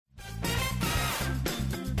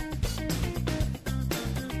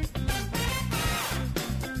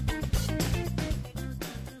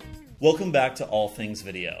Welcome back to All Things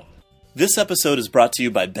Video. This episode is brought to you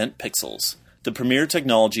by Bent Pixels, the premier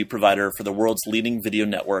technology provider for the world's leading video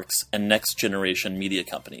networks and next-generation media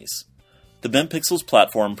companies. The Bent Pixels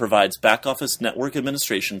platform provides back-office network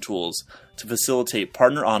administration tools to facilitate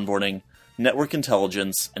partner onboarding, network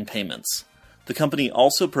intelligence, and payments. The company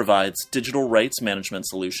also provides digital rights management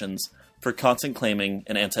solutions for content claiming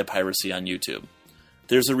and anti-piracy on YouTube.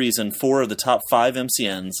 There's a reason 4 of the top 5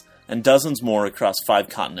 MCNs and dozens more across 5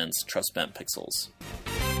 continents trust Bent Pixels.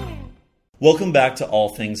 Welcome back to All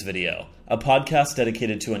Things Video, a podcast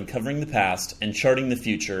dedicated to uncovering the past and charting the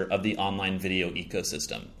future of the online video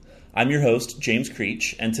ecosystem. I'm your host, James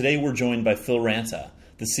Creech, and today we're joined by Phil Ranta,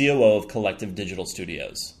 the COO of Collective Digital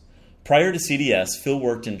Studios. Prior to CDS, Phil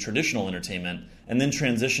worked in traditional entertainment and then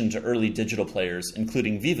transitioned to early digital players,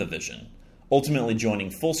 including Viva Vision, ultimately joining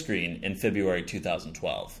Fullscreen in February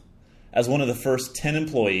 2012. As one of the first 10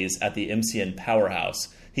 employees at the MCN powerhouse,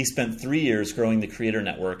 he spent 3 years growing the creator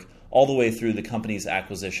network all the way through the company's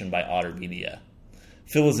acquisition by Otter Media.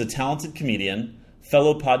 Phil is a talented comedian,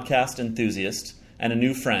 fellow podcast enthusiast, and a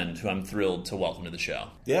new friend who I'm thrilled to welcome to the show.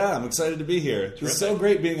 Yeah, I'm excited to be here. It's so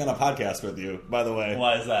great being on a podcast with you, by the way.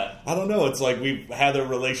 Why is that? I don't know. It's like we've had a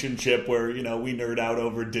relationship where, we nerd out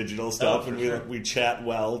over digital stuff we chat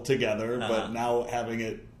well together, but now having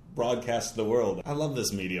it broadcast to the world. I love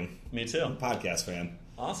this medium. Me too. I'm a podcast fan.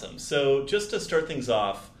 Awesome. So just to start things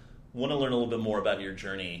off, I want to learn a little bit more about your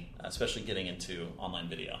journey, especially getting into online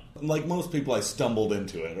video. Like most people, I stumbled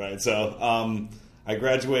into it, right? So I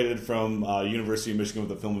graduated from University of Michigan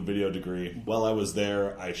with a film and video degree. While I was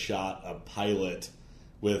there, I shot a pilot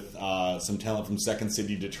with some talent from Second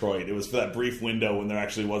City Detroit. It was for that brief window when there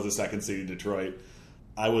actually was a Second City Detroit.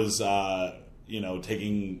 I was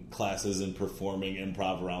taking classes and performing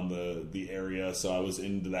improv around the area, so I was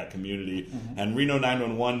into that community. Mm-hmm. And Reno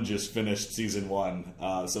 911 just finished season 1,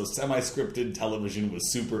 so semi-scripted television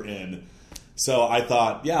was super in. So I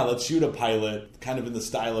thought, let's shoot a pilot kind of in the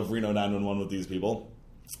style of Reno 911 with these people.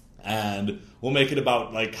 And we'll make it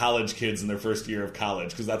about like college kids in their first year of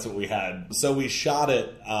college, because that's what we had. So we shot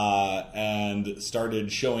it and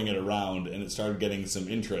started showing it around, and it started getting some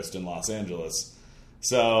interest in Los Angeles.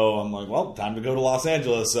 So I'm like, well, time to go to Los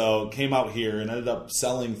Angeles. So came out here and ended up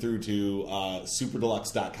selling through to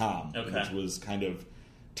SuperDeluxe.com, which was kind of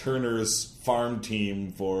Turner's farm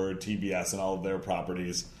team for TBS and all of their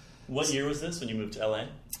properties. What year was this when you moved to LA?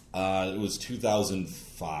 It was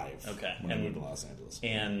 2005. Okay. When I moved to Los Angeles.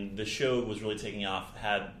 And the show was really taking off,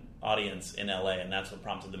 had audience in LA, and that's what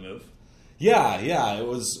prompted the move? Yeah. It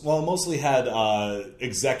was, mostly had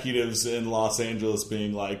executives in Los Angeles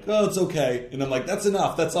being like, oh, it's okay. And I'm like, that's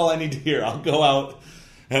enough. That's all I need to hear. I'll go out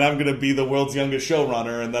and I'm going to be the world's youngest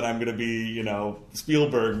showrunner, and then I'm going to be,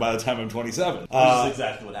 Spielberg by the time I'm 27. Which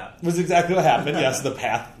is exactly what happened. Yes, the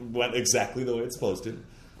path went exactly the way it's supposed to.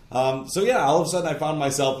 All of a sudden I found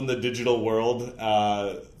myself in the digital world,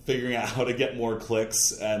 figuring out how to get more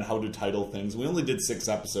clicks and how to title things. We only did 6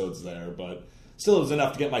 episodes there, but still it was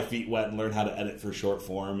enough to get my feet wet and learn how to edit for short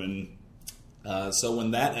form. And so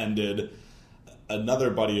when that ended, another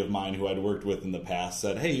buddy of mine who I'd worked with in the past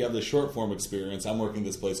said, hey, you have this short form experience. I'm working at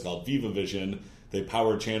this place called Viva Vision. They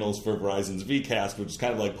power channels for Verizon's Vcast, which is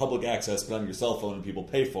kind of like public access, but on your cell phone, and people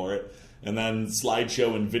pay for it. And then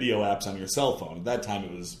slideshow and video apps on your cell phone. At that time,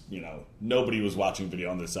 it was, nobody was watching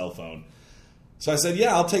video on their cell phone. So I said,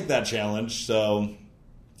 I'll take that challenge. So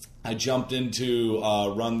I jumped into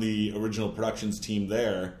run the original productions team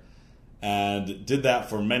there and did that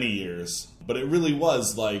for many years. But it really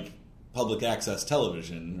was like public access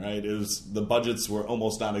television, right? The budgets were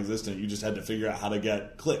almost non-existent. You just had to figure out how to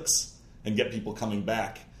get clicks and get people coming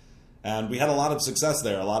back. And we had a lot of success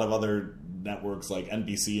there. A lot of other networks like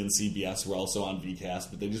NBC and CBS were also on Vcast,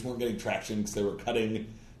 but they just weren't getting traction because they were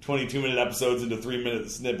cutting 22-minute episodes into 3-minute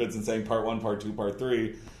snippets and saying part 1, part 2, part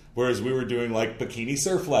 3, whereas we were doing like bikini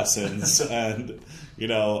surf lessons and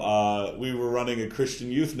we were running a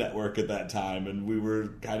Christian youth network at that time, and we were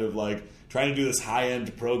kind of like trying to do this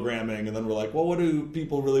high-end programming, and then we're like, well, what do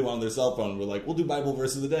people really want on their cell phone? We're like, we'll do Bible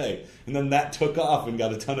verse of the day. And then that took off and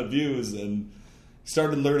got a ton of views, and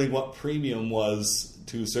started learning what premium was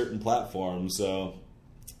to certain platforms. So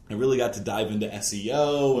I really got to dive into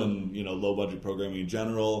SEO and, low budget programming in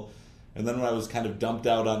general. And then when I was kind of dumped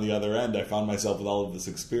out on the other end, I found myself with all of this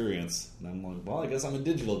experience. And I'm like, well, I guess I'm a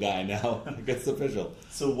digital guy now. I guess it's official.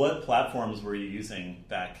 So what platforms were you using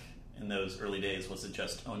back in those early days? Was it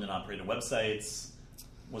just owned and operated websites?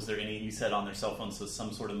 Was there any, you said on their cell phones, so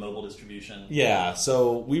some sort of mobile distribution? Yeah,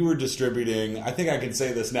 so we were distributing, I think I can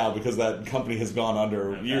say this now because that company has gone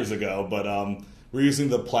under years ago, but we're using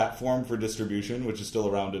the Platform for distribution, which is still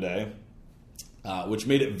around today. which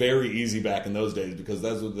made it very easy back in those days because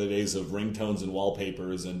those were the days of ringtones and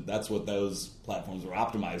wallpapers, and that's what those platforms were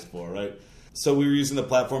optimized for, right? So we were using the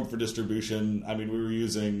platform for distribution. I mean, we were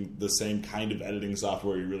using the same kind of editing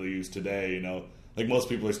software you really use today, you know. Like most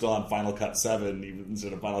people are still on Final Cut 7 even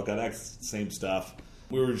instead of Final Cut X, same stuff.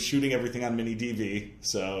 We were shooting everything on mini DV,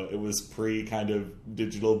 so it was pre kind of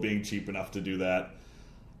digital being cheap enough to do that.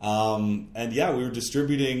 And yeah, we were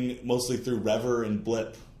distributing mostly through Rever and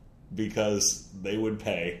Blip because they would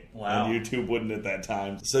pay. Wow. And YouTube wouldn't at that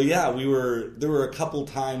time. So yeah, there were a couple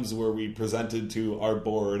times where we presented to our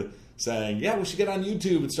board saying, yeah, we should get on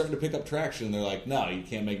YouTube. It's starting to pick up traction. And they're like, no, you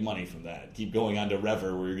can't make money from that. Keep going on to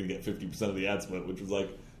Rever where you're going to get 50% of the ad split, which was like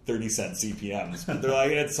 30 cent CPMs. But they're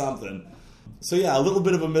like, it's something. So yeah, a little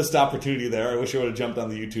bit of a missed opportunity there. I wish I would have jumped on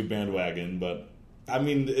the YouTube bandwagon, but I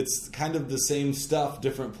mean, it's kind of the same stuff,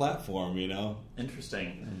 different platform, you know?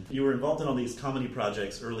 Interesting. You were involved in all these comedy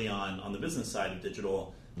projects early on the business side of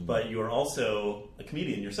digital, but you are also a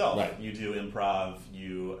comedian yourself. Right. You do improv,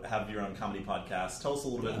 you have your own comedy podcast. Tell us a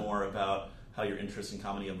little bit more about how your interest in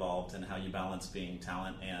comedy evolved and how you balance being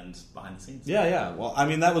talent and behind the scenes. Yeah. Well, I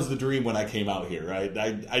mean, that was the dream when I came out here, right?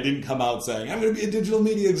 I didn't come out saying, I'm going to be a digital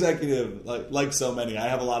media executive, like so many. I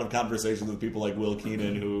have a lot of conversations with people like Will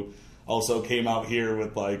Keenan who also came out here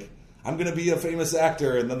with like, I'm going to be a famous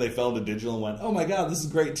actor, and then they fell into digital and went, oh my God, this is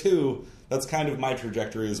great too. That's kind of my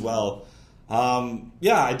trajectory as well.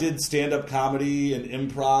 Yeah, I did stand-up comedy and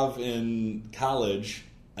improv in college,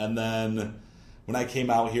 and then when I came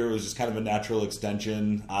out here, it was just kind of a natural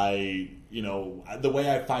extension. The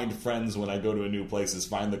way I find friends when I go to a new place is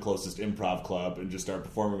find the closest improv club and just start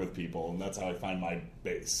performing with people, and that's how I find my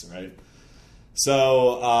base, right?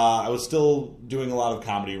 So I was still doing a lot of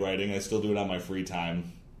comedy writing. I still do it on my free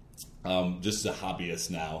time, just as a hobbyist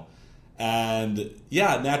now. And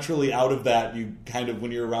yeah, naturally out of that, you kind of,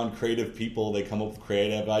 when you're around creative people, they come up with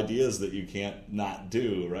creative ideas that you can't not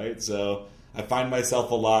do, right? So I find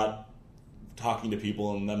myself a lot talking to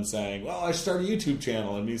people and them saying, well, I should start a YouTube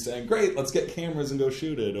channel, and me saying, great, let's get cameras and go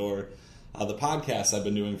shoot it. Or the podcast I've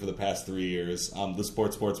been doing for the past 3 years, the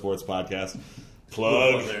Sports podcast.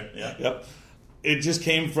 Plug. Yeah. Yep. It just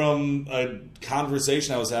came from a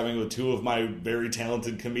conversation I was having with two of my very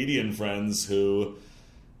talented comedian friends who,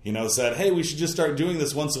 said, hey, we should just start doing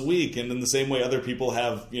this once a week. And in the same way other people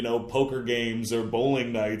have, poker games or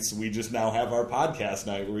bowling nights, we just now have our podcast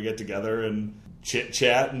night where we get together and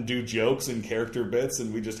chit-chat and do jokes and character bits,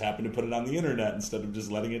 and we just happen to put it on the internet instead of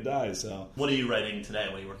just letting it die. So, what are you writing today?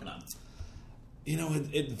 What are you working on?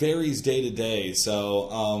 It varies day to day.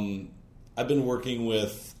 So I've been working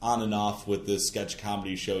on and off with this sketch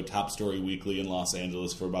comedy show, Top Story Weekly in Los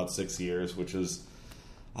Angeles for about 6 years, which is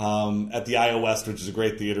at the IO West, which is a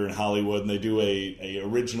great theater in Hollywood, and they do a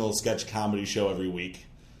original sketch comedy show every week.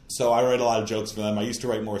 So I write a lot of jokes for them. I used to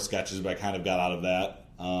write more sketches, but I kind of got out of that.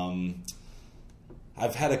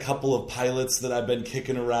 I've had a couple of pilots that I've been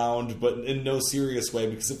kicking around, but in no serious way,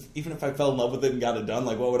 because even if I fell in love with it and got it done,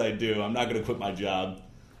 like, what would I do? I'm not going to quit my job.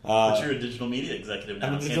 But you're a digital media executive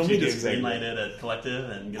now. Can't you just greenlight it at Collective?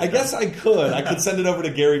 And get I guess I could. I could send it over to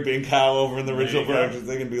Gary Binkow over in the original production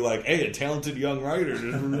thing and be like, hey, a talented young writer just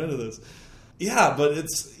ran into this. Yeah, but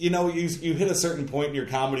it's, you hit a certain point in your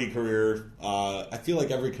comedy career. I feel like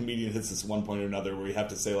every comedian hits this one point or another where you have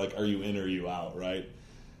to say, like, are you in or are you out, right?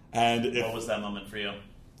 And what was that moment for you?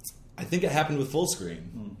 I think it happened with Fullscreen.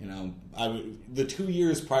 The 2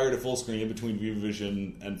 years prior to Fullscreen, in between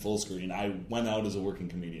Vivavision and Fullscreen, I went out as a working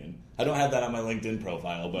comedian. I don't have that on my LinkedIn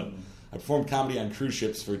profile, but I performed comedy on cruise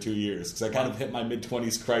ships for 2 years because I kind of hit my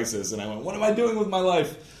mid-20s crisis, and I went, what am I doing with my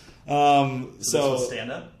life? So this was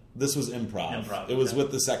stand-up? This was improv. It was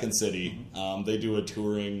with the Second City. They do a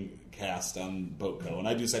touring cast on Boatco, and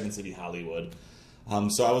I do Second City Hollywood.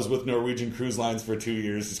 So I was with Norwegian Cruise Lines for 2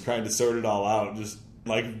 years, just trying to sort it all out, just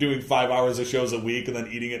like doing 5 hours of shows a week and then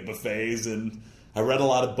eating at buffets. And I read a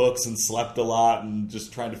lot of books and slept a lot and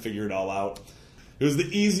just trying to figure it all out. It was the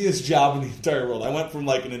easiest job in the entire world. I went from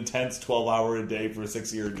like an intense 12-hour a day for a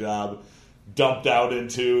 6-year job, dumped out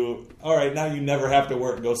into, all right, now you never have to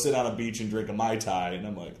work. Go sit on a beach and drink a Mai Tai. And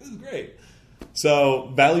I'm like, this is great.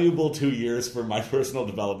 So valuable 2 years for my personal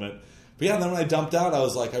development. But yeah, then when I dumped out, I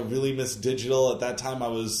was like, I really miss digital. At that time, I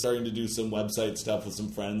was starting to do some website stuff with some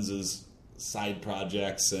friends as side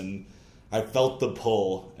projects, and I felt the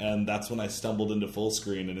pull, and that's when I stumbled into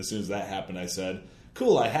Fullscreen. And as soon as that happened, I said,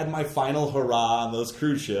 cool, I had my final hurrah on those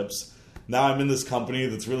cruise ships. Now I'm in this company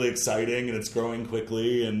that's really exciting, and it's growing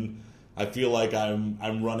quickly, and I feel like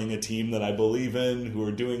I'm running a team that I believe in, who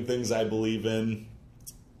are doing things I believe in.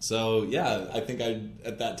 So, yeah, I think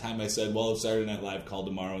at that time I said, well, if Saturday Night Live called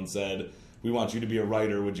tomorrow and said, we want you to be a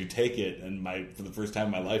writer. Would you take it? And for the first time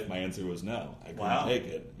in my life, my answer was no. I couldn't take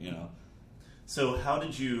it, you know. So how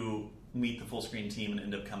did you meet the Fullscreen team and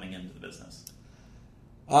end up coming into the business?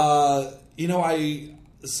 You know,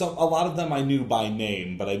 a lot of them I knew by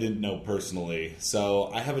name, but I didn't know personally. So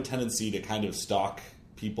I have a tendency to kind of stalk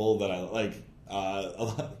people that I like.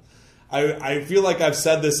 I feel like I've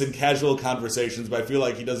said this in casual conversations, but I feel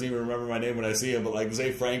like he doesn't even remember my name when I see him. But like,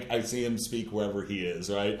 say Frank, I see him speak wherever he is,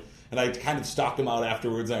 right? And I kind of stalk him out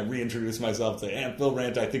afterwards, and I reintroduce myself and say, hey, Phil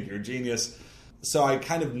Rant, I think you're a genius. So I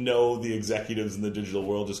kind of know the executives in the digital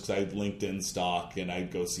world just because I LinkedIn stalk and I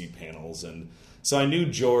go see panels. And so I knew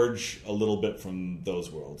George a little bit from those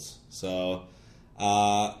worlds. So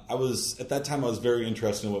at that time I was very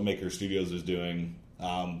interested in what Maker Studios was doing.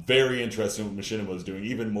 Very interested in what Machinima was doing,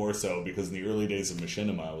 even more so because in the early days of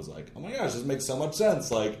Machinima I was like, oh my gosh, this makes so much sense.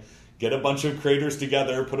 Like, get a bunch of creators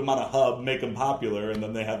together, put them on a hub, make them popular, and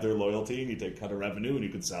then they have their loyalty, and you take a cut of revenue, and you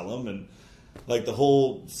could sell them, and like the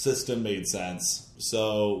whole system made sense.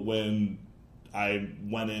 So when I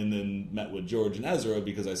went in and met with George and Ezra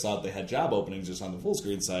because I saw that they had job openings just on the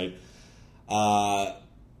Fullscreen site,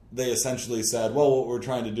 they essentially said, well, what we're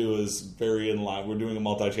trying to do is very in line. We're doing a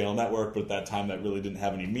multi-channel network, but at that time that really didn't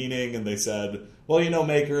have any meaning. And they said, well, you know,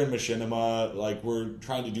 Maker and Machinima, like, we're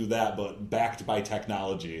trying to do that, but backed by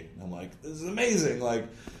technology. And I'm like, this is amazing. Like,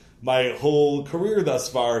 my whole career thus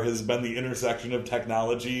far has been the intersection of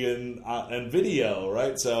technology and video,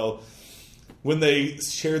 right? So when they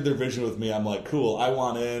shared their vision with me, I'm like, cool, I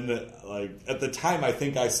want in. Like, at the time, I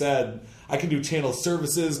think I said, I can do channel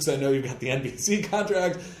services because I know you've got the NBC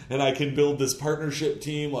contract, and I can build this partnership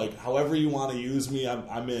team. Like, however you want to use me,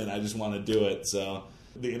 I'm in. I just want to do it. So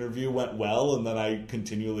the interview went well, and then I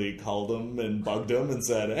continually called them and bugged them and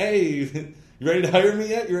said, hey, you ready to hire me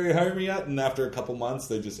yet? You ready to hire me yet? And after a couple months,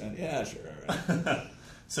 they just said, yeah, sure. All right.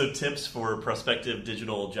 So tips for prospective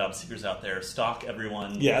digital job seekers out there: stalk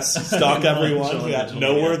everyone. Yes, stalk everyone. Yeah,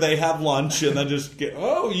 know where they have lunch, and then just get,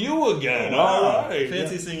 oh, you again. All right.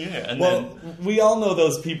 Fancy seeing you here. And then, we all know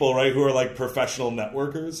those people, right, who are like professional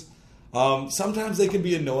networkers. Sometimes they can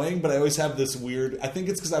be annoying, but I always have this weird, I think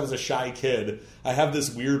it's because I was a shy kid, I have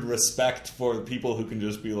this weird respect for people who can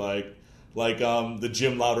just be like the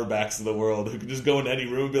Jim Louderbacks of the world, who can just go into any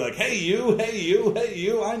room and be like, hey you, hey you, hey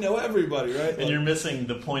you, I know everybody, right? And you're missing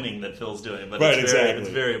the pointing that Phil's doing, but right, it's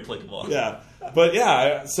very applicable. Yeah. But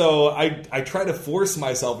yeah, so I try to force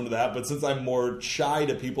myself into that, but since I'm more shy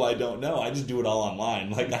to people I don't know, I just do it all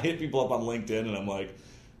online. Like, I hit people up on LinkedIn and I'm like,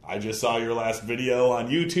 I just saw your last video on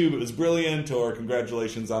YouTube, it was brilliant, or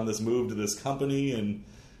congratulations on this move to this company. And,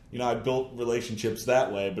 you know, I built relationships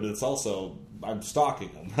that way, but it's also, I'm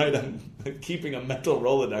stalking them, right? I'm keeping a mental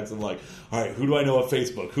Rolodex of like, all right, who do I know at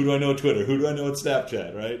Facebook? Who do I know at Twitter? Who do I know at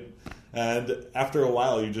Snapchat, right? And after a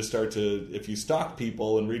while, you just start to, if you stalk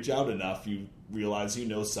people and reach out enough, you realize you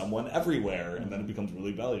know someone everywhere, and then it becomes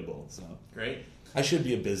really valuable. So great. I should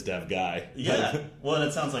be a biz dev guy. Yeah. Well, and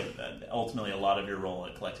it sounds like ultimately a lot of your role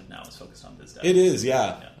at Collective now is focused on biz dev. It is,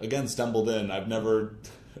 yeah. Again, stumbled in. I've never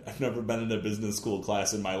been in a business school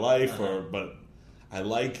class in my life, but I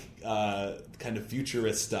like kind of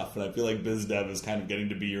futurist stuff, and I feel like biz dev is kind of getting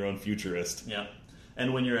to be your own futurist. Yeah.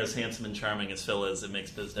 And when you're as handsome and charming as Phil is, it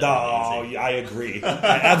makes biz dev easy. I agree.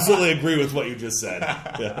 I absolutely agree with what you just said.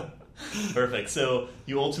 Yeah. Perfect. So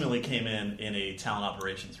you ultimately came in a talent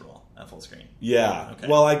operations role at Fullscreen. Yeah. Okay.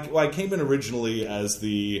 Well, I came in originally as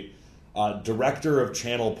the director of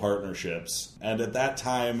channel partnerships, and at that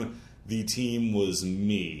time the team was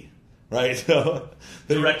me. Right?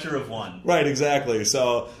 Director of one. Right, exactly.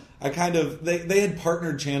 So I kind of, they had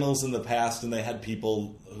partnered channels in the past, and they had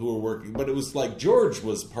people who were working, but it was like George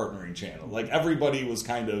was partnering channel. Like, everybody was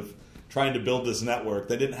kind of trying to build this network.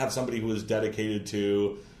 They didn't have somebody who was dedicated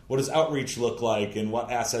to what does outreach look like, and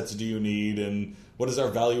what assets do you need, and what does our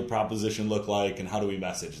value proposition look like, and how do we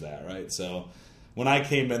message that, right? So when I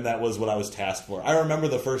came in, that was what I was tasked for. I remember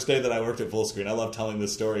the first day that I worked at Fullscreen. I love telling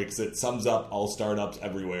this story because it sums up all startups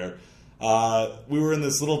everywhere. We were in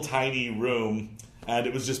this little tiny room, and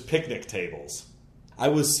it was just picnic tables. I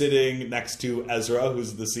was sitting next to Ezra,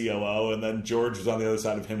 who's the COO, and then George was on the other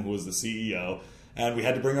side of him, who was the CEO. And we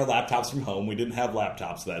had to bring our laptops from home. We didn't have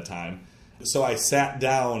laptops at that time. So I sat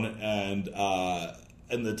down and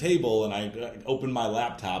in the table, and I opened my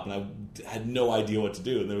laptop, and I had no idea what to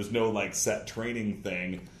do. And there was no like set training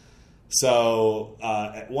thing. So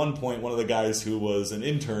at one point, one of the guys who was an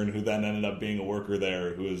intern, who then ended up being a worker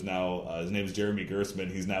there, who is now his name is Jeremy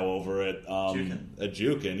Gersman. He's now over at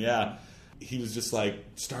Jukin. Yeah, he was just like,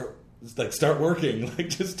 start Just like start working, like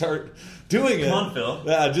just start doing it. Come on, Phil.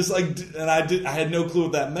 Yeah, just like, and I had no clue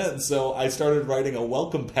what that meant, so I started writing a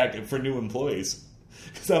welcome packet for new employees.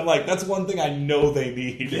 Because I'm like, that's one thing I know they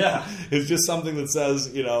need. Yeah. It's just something that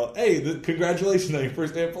says, hey, congratulations on your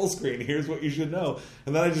first day at Fullscreen. Here's what you should know.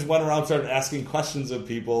 And then I just went around, started asking questions of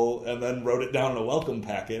people, and then wrote it down in a welcome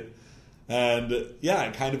packet. And yeah,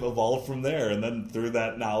 it kind of evolved from there. And then through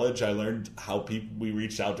that knowledge, I learned how we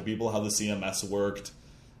reached out to people, how the CMS worked,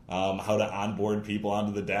 how to onboard people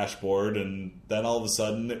onto the dashboard. And then all of a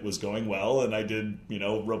sudden it was going well. And I did,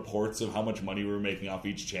 reports of how much money we were making off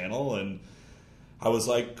each channel. And I was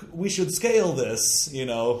like, we should scale this.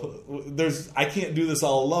 I can't do this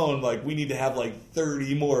all alone. Like, we need to have like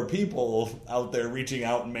 30 more people out there reaching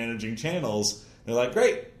out and managing channels. They're like,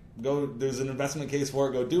 great. Go. There's an investment case for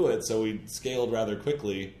it. Go do it. So we scaled rather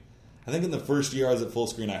quickly. I think in the first year I was at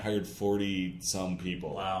Fullscreen, I hired 40 some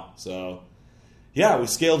people. Wow. So yeah, we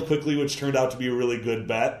scaled quickly, which turned out to be a really good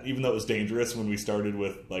bet, even though it was dangerous when we started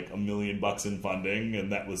with like $1 million in funding,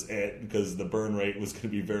 and that was it because the burn rate was going to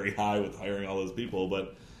be very high with hiring all those people.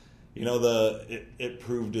 But it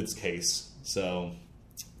proved its case. So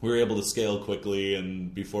we were able to scale quickly,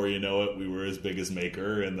 and before you know it, we were as big as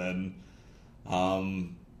Maker, and then.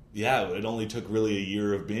 It only took really a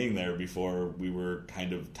year of being there before we were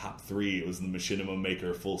kind of top 3. It was the Machinima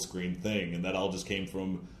Maker Fullscreen thing, and that all just came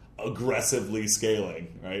from aggressively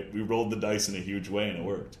scaling, right? We rolled the dice in a huge way, and it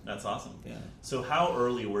worked. That's awesome. Yeah. So how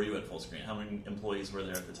early were you at Fullscreen? How many employees were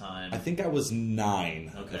there at the time? I think I was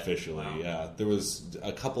 9 officially, wow. Yeah. There was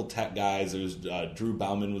a couple tech guys. There was Drew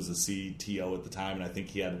Bauman was the CTO at the time, and I think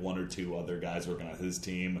he had 1 or 2 other guys working on his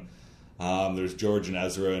team. There's George and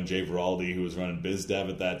Ezra and Jay Veraldi, who was running BizDev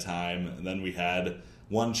at that time. And then we had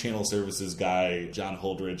one channel services guy, John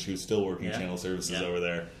Holdridge, who's still working channel services over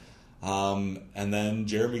there. And then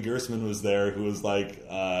Jeremy Gersman was there, who was like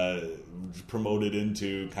promoted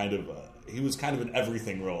into he was kind of an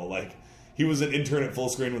everything role. Like, he was an intern at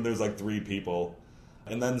Fullscreen when there was like 3 people.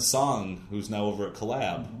 And then Song, who's now over at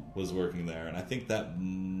Collab, was working there. And I think that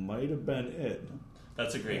might have been it.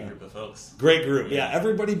 That's a great group of folks. Great group. Yeah,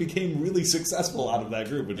 everybody became really successful out of that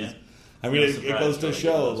group, which is, it goes to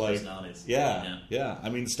show, like, yeah. I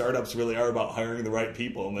mean, startups really are about hiring the right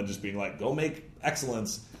people and then just being like, go make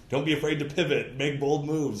excellence. Don't be afraid to pivot, make bold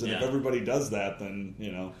moves. And if everybody does that, then,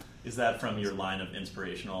 Is that from your line of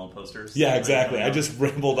inspirational posters? Yeah, exactly. I just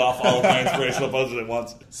rambled off all of my inspirational posters at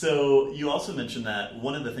once. So you also mentioned that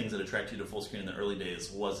one of the things that attracted you to Fullscreen in the early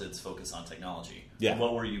days was its focus on technology. Yeah.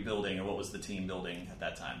 What were you building, or what was the team building at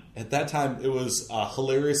that time? At that time, it was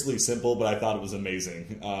hilariously simple, but I thought it was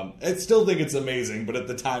amazing. I still think it's amazing, but at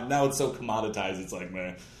the time, now it's so commoditized, it's like,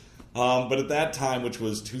 meh. But at that time, which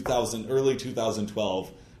was early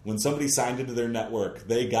 2012, when somebody signed into their network,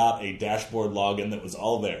 they got a dashboard login that was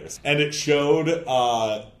all theirs. And it showed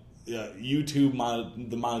YouTube,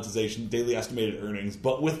 the monetization, daily estimated earnings,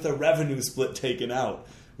 but with the revenue split taken out,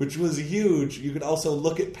 which was huge. You could also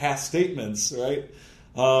look at past statements, right?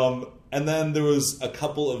 And then there was a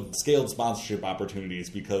couple of scaled sponsorship opportunities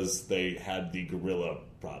because they had the Gorilla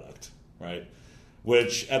product, right?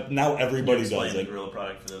 Which now everybody does it. The Gorilla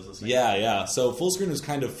product for those listening. Yeah. So Fullscreen was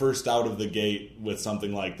kind of first out of the gate with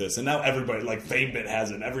something like this, and now everybody, like FameBit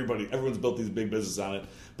has it. Everyone's built these big businesses on it.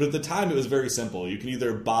 But at the time, it was very simple. You can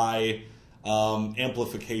either buy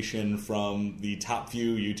amplification from the top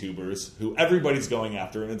few YouTubers, who everybody's going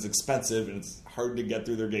after, and it's expensive and it's hard to get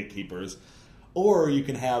through their gatekeepers, or you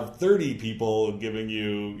can have 30 people giving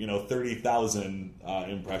you, 30,000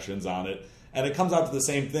 impressions on it. And it comes out to the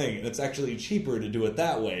same thing, and it's actually cheaper to do it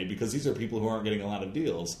that way because these are people who aren't getting a lot of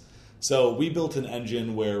deals. So we built an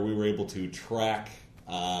engine where we were able to track,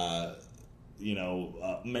 many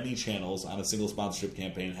channels on a single sponsorship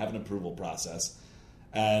campaign, have an approval process,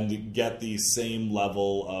 and get the same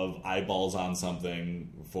level of eyeballs on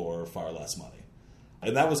something for far less money.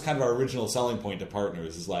 And that was kind of our original selling point to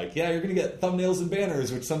partners. Is like, yeah, you're going to get thumbnails and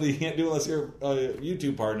banners, which somebody can't do unless you're a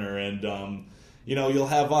YouTube partner, and you'll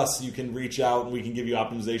have us. You can reach out and we can give you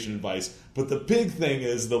optimization advice. But the big thing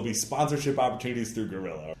is there'll be sponsorship opportunities through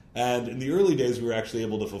Gorilla. And in the early days, we were actually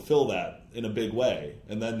able to fulfill that in a big way.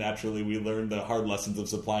 And then naturally, we learned the hard lessons of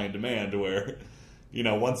supply and demand, where,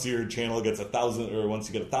 once your channel gets 1,000, or once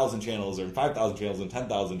you get 1,000 channels, or 5,000 channels, and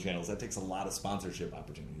 10,000 channels, that takes a lot of sponsorship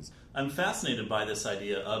opportunities. I'm fascinated by this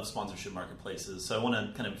idea of sponsorship marketplaces. So I want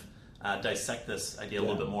to kind of dissect this idea a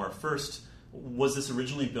little bit more. First, Was this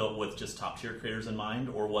originally built with just top-tier creators in mind,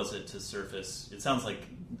 or was it to surface, it sounds like,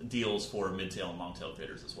 deals for mid-tail and long-tail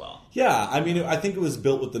creators as well? Yeah, I mean, I think it was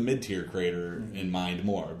built with the mid-tier creator in mind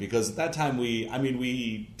more, because at that time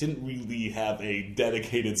we didn't really have a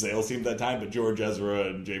dedicated sales team at that time, but George Ezra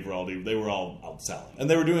and Jay Veraldi, they were all out selling. And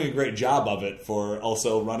they were doing a great job of it for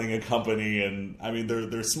also running a company, and I mean,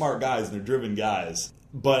 they're smart guys and they're driven guys.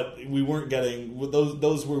 But we weren't getting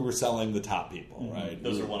those. We were selling the top people, right?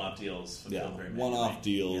 Those are one-off deals. Yeah, one-off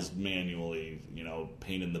deals manually.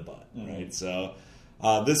 Pain in the butt, right? So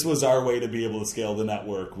this was our way to be able to scale the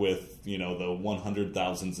network with the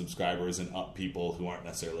 100,000 subscribers and up people who aren't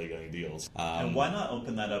necessarily getting deals. And why not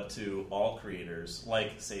open that up to all creators,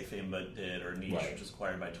 like say Famebot did or Niche, right, which was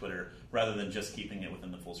acquired by Twitter, rather than just keeping it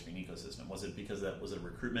within the Fullscreen ecosystem? Was it because that was a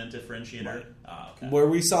recruitment differentiator? Right. Okay. Where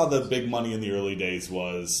we saw the big money in the early days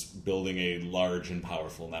was building a large and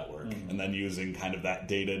powerful network, and then using kind of that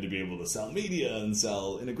data to be able to sell media and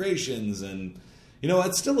sell integrations. And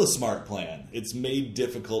it's still a smart plan. It's made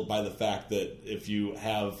difficult by the fact that if you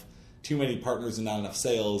have too many partners and not enough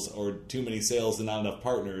sales, or too many sales and not enough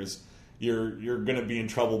partners, you're going to be in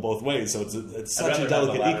trouble both ways. So it's such a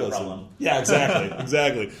delicate ecosystem. Yeah,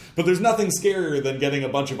 exactly. But there's nothing scarier than getting a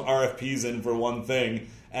bunch of RFPs in for one thing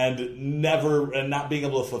and not being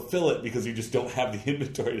able to fulfill it because you just don't have the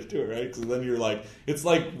inventory to do it, right? Because then you're like, it's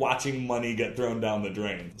like watching money get thrown down the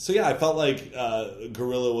drain. So yeah, I felt like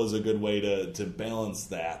Guerrilla was a good way to balance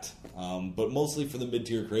that, but mostly for the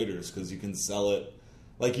mid-tier creators, because you can sell it.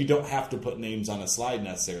 Like, you don't have to put names on a slide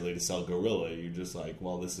necessarily to sell Guerrilla. You're just like,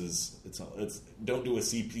 well, it's don't do a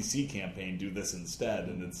CPC campaign, do this instead,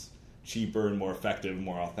 and it's cheaper and more effective,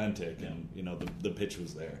 more authentic, and the pitch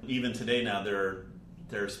was there. Even today now, there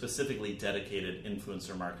are specifically dedicated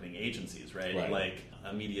influencer marketing agencies, right? Like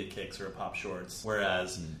a Media Kicks or a Pop Shorts.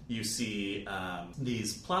 Whereas you see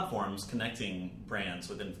these platforms connecting brands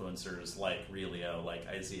with influencers like Relio, like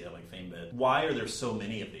IZEA, like Famebit. Why are there so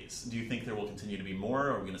many of these? Do you think there will continue to be more?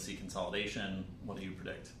 Or are we going to see consolidation? What do you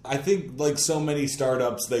predict? I think, like so many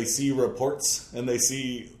startups, they see reports and they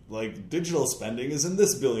see, like, digital spending is in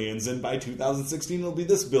this billions, and by 2016 it'll be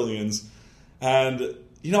this billions. And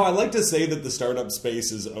I like to say that the startup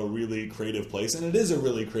space is a really creative place, and it is a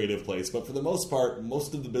really creative place, but for the most part,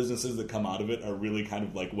 most of the businesses that come out of it are really kind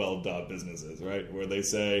of like well-dubbed businesses, right? Where they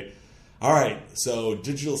say, all right, so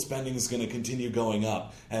digital spending is going to continue going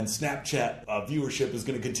up, and Snapchat viewership is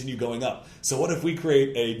going to continue going up. So what if we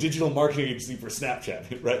create a digital marketing agency for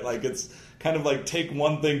Snapchat, right? Like, it's kind of like take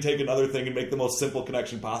one thing, take another thing, and make the most simple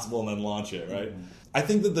connection possible, and then launch it, right? I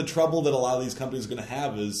think that the trouble that a lot of these companies are going to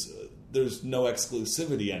have is there's no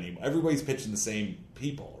exclusivity anymore. Everybody's pitching the same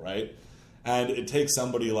people, right? And it takes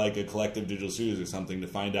somebody like a Collective Digital Studios or something to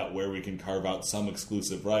find out where we can carve out some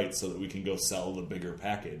exclusive rights so that we can go sell the bigger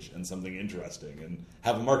package and something interesting and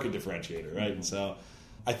have a market differentiator, right? So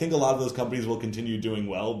I think a lot of those companies will continue doing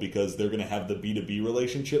well because they're going to have the B2B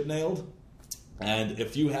relationship nailed. And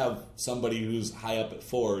if you have somebody who's high up at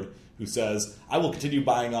Ford who says, I will continue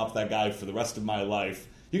buying off that guy for the rest of my life,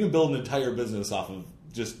 you can build an entire business off of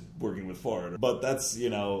just working with Ford. But that's,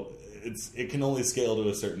 it can only scale to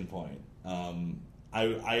a certain point.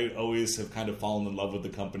 I always have kind of fallen in love with the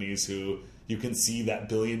companies who you can see that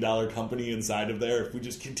billion-dollar company inside of there. If we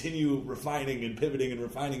just continue refining and pivoting and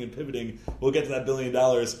refining and pivoting, we'll get to that $1 billion.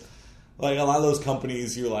 Like, a lot of those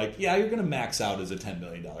companies, you're like, yeah, you're going to max out as a $10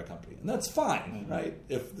 million company. And that's fine, right?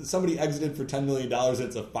 If somebody exited for $10 million,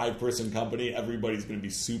 it's a 5-person company, everybody's going to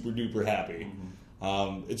be super-duper happy.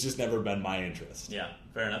 It's just never been my interest. Yeah,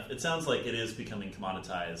 fair enough. It sounds like it is becoming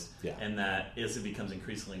commoditized, yeah, and that as it becomes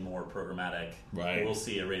increasingly more programmatic, right, we'll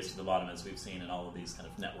see a race to the bottom as we've seen in all of these kind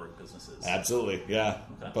of network businesses. Absolutely, yeah.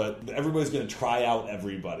 Okay. But everybody's going to try out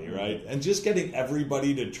everybody, right? And just getting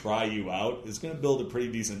everybody to try you out is going to build a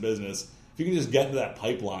pretty decent business. If you can just get into that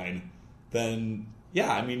pipeline, then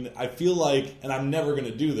yeah, I mean, I feel like, and I'm never going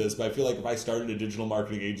to do this, but I feel like if I started a digital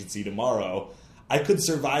marketing agency tomorrow, I could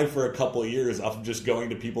survive for a couple of years off of just going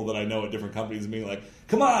to people that I know at different companies and being like,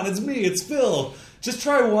 come on, it's me, it's Phil. Just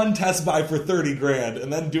try one test buy for $30,000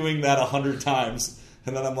 and then doing that 100 times.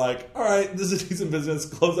 And then I'm like, all right, this is a decent business,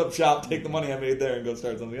 close up shop, take the money I made there and go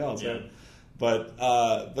start something else. Yeah. Right?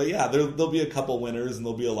 But yeah, there'll be a couple winners and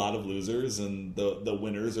there'll be a lot of losers, and the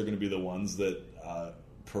winners are going to be the ones that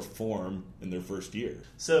perform in their first year.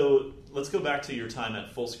 So let's go back to your time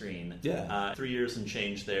at Fullscreen. Yeah. 3 years and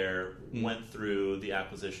change there, went through the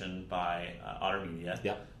acquisition by Otter Media.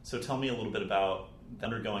 Yeah. So tell me a little bit about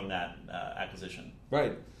undergoing that acquisition.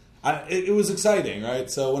 Right. It was exciting, right?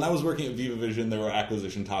 So when I was working at Viva Vision, there were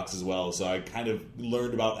acquisition talks as well. So I kind of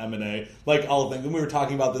learned about M&A, like all of things. And we were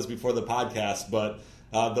talking about this before the podcast, but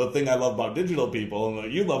The thing I love about digital people, and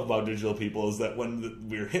what you love about digital people, is that when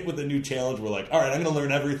we're hit with a new challenge, we're like, all right, I'm going to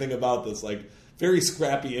learn everything about this, like, very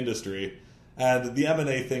scrappy industry. And the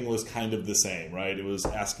M&A thing was kind of the same, right? It was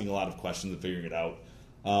asking a lot of questions and figuring it out.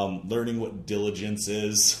 Learning what diligence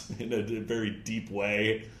is in a very deep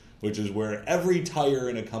way, which is where every tire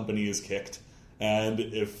in a company is kicked. And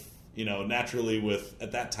if, naturally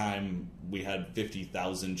at that time, we had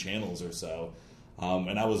 50,000 channels or so.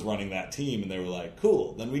 And I was running that team, and they were like,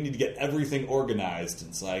 cool, then we need to get everything organized.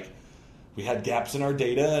 And it's like, we had gaps in our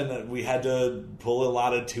data, and we had to pull a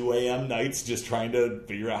lot of 2 a.m. nights just trying to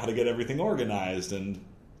figure out how to get everything organized. And,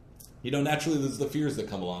 naturally there's the fears that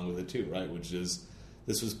come along with it too, right? Which is,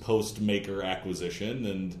 this was post-Maker acquisition,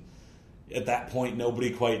 and at that point, nobody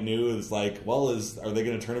quite knew. It's like, well, are they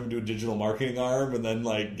going to turn them into a digital marketing arm, and then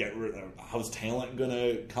how's talent going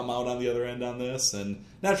to come out on the other end on this? And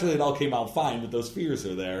naturally, it all came out fine, but those fears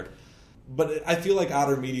are there. But I feel like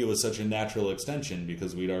Otter Media was such a natural extension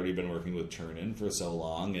because we'd already been working with Churnin for so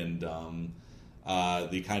long, and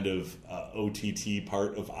the kind of OTT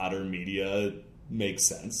part of Otter Media makes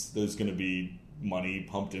sense. There's going to be money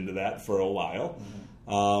pumped into that for a while.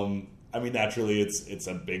 Mm-hmm. Naturally, it's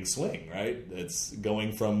a big swing, right? It's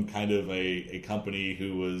going from kind of a company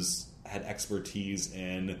who had expertise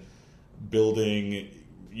in building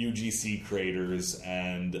UGC creators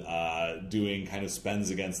and doing kind of spends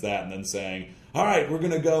against that, and then saying, all right, we're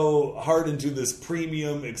going to go hard into this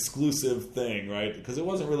premium exclusive thing, right? Because it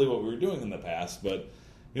wasn't really what we were doing in the past, but,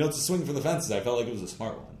 it's a swing for the fences. I felt like it was a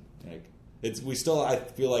smart one. We still, I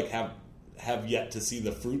feel like, have yet to see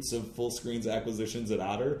the fruits of Fullscreen's acquisitions at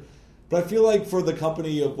Otter. But I feel like for the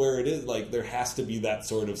company of where it is, like, there has to be that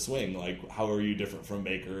sort of swing. Like, how are you different from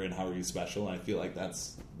Maker, and how are you special? And I feel like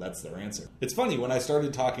that's their answer. It's funny, when I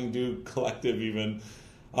started talking to Collective even,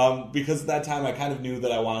 because at that time I kind of knew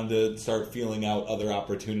that I wanted to start feeling out other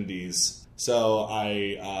opportunities. So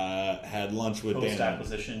I had lunch with Dan.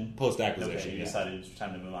 Post-acquisition? Post-acquisition, okay, you decided it was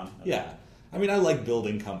time to move on. Okay. Yeah. I like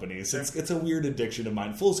building companies. Sure. It's a weird addiction of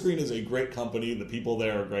mine. Fullscreen is a great company. The people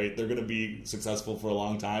there are great. They're going to be successful for a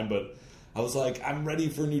long time. But I was like, I'm ready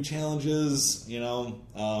for new challenges. It's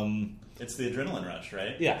the adrenaline rush,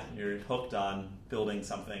 right? Yeah. You're hooked on building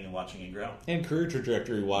something and watching it grow. And career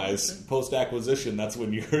trajectory-wise, post-acquisition, that's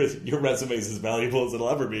when your resume is as valuable as it'll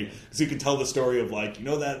ever be. Because you can tell the story of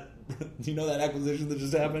that acquisition that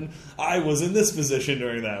just happened? I was in this position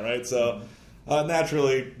during that, right? So...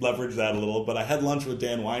 naturally leverage that a little, but I had lunch with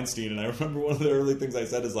Dan Weinstein, and I remember one of the early things I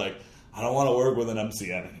said is I don't want to work with an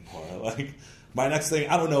MCN anymore. My next thing,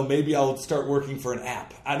 I don't know, maybe I'll start working for an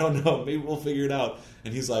app. I don't know, maybe we'll figure it out.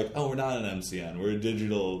 And he's like, oh, we're not an MCN, we're a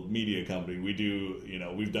digital media company. We do,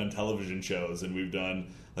 we've done television shows, and we've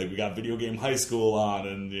done, we got Video Game High School on,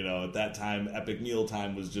 and, at that time, Epic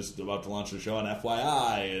Mealtime was just about to launch a show on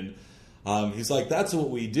FYI, and he's like, that's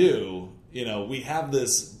what we do. We have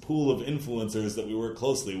this pool of influencers that we work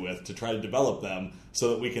closely with to try to develop them so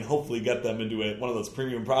that we can hopefully get them into one of those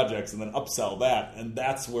premium projects and then upsell that, and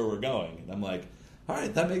that's where we're going. And I'm like, all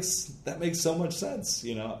right, that makes so much sense.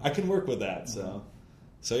 I can work with that.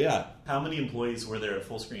 So yeah. How many employees were there at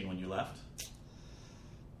Fullscreen when you left?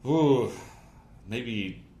 Ooh,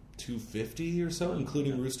 maybe 250 or so,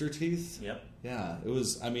 including Rooster Teeth. Yep. Yeah, it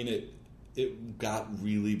was. It got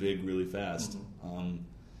really big really fast. Mm-hmm.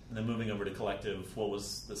 And then moving over to Collective, what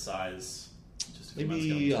was the size? Just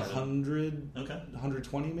maybe 100, okay,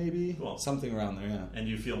 120 maybe, cool. Something around there. Yeah. And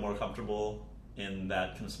you feel more comfortable in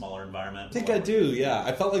that kind of smaller environment? I think I do. Yeah,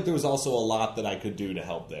 I felt like there was also a lot that I could do to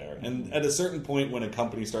help there. And at a certain point, when a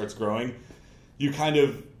company starts growing, you kind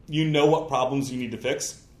of know what problems you need to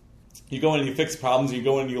fix. You go in and you fix problems. You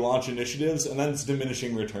go in and you launch initiatives, and then it's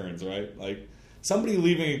diminishing returns, right? Somebody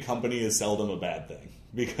leaving a company is seldom a bad thing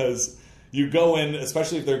because. You go in,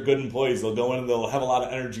 especially if they're good employees, they'll go in and they'll have a lot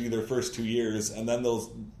of energy their first 2 years, and then they'll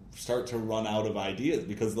start to run out of ideas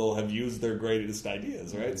because they'll have used their greatest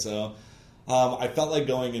ideas, right? So I felt like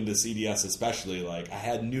going into CDS especially, I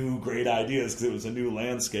had new great ideas because it was a new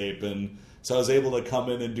landscape, and so I was able to come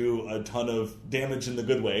in and do a ton of damage in the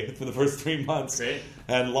good way for the first 3 months. Great.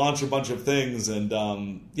 And launch a bunch of things, and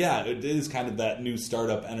it is kind of that new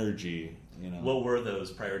startup energy. What were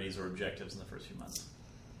those priorities or objectives in the first few months?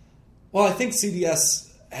 Well, I think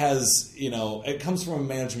CDS has, it comes from a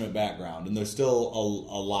management background, and there's still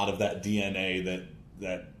a lot of that DNA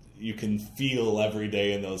that you can feel every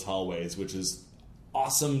day in those hallways, which is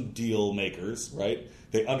awesome deal makers, right?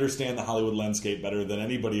 They understand the Hollywood landscape better than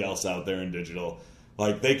anybody else out there in digital.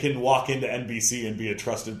 They can walk into NBC and be a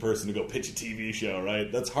trusted person to go pitch a TV show,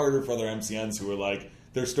 right? That's harder for other MCNs who are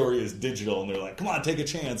their story is digital, and they're like, come on, take a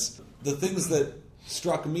chance. The things that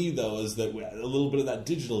struck me, though, is that a little bit of that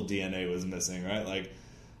digital DNA was missing, right? Like,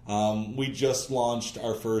 we just launched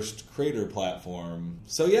our first creator platform.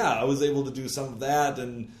 So, yeah, I was able to do some of that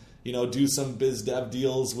and, do some biz dev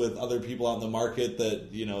deals with other people out in the market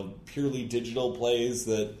that, purely digital plays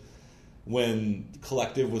that when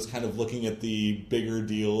Collective was kind of looking at the bigger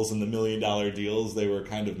deals and the $1 million deals, they were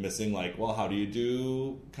kind of missing, like, well, how do you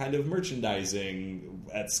do kind of merchandising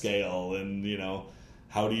at scale? And,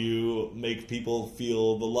 how do you make people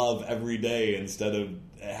feel the love every day instead of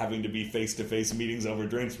having to be face-to-face meetings over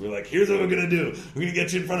drinks? We're like, here's what we're going to do. We're going to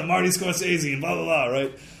get you in front of Marty Scorsese and blah, blah, blah,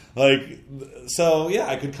 right? Like, so, yeah,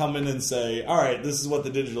 I could come in and say, all right, this is what the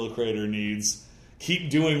digital creator needs. Keep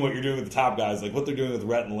doing what you're doing with the top guys, like what they're doing with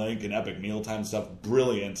Rhett and Link and Epic Mealtime stuff,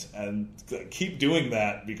 brilliant. And keep doing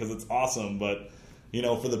that because it's awesome. But,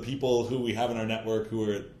 for the people who we have in our network who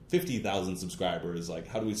are at 50,000 subscribers, like,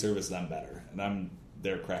 how do we service them better? And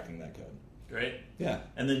they're cracking that code. Great. Yeah.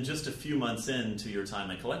 And then just a few months into your time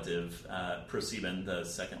at Collective, ProSieben, the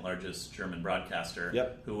second largest German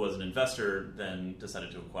broadcaster, who was an investor, then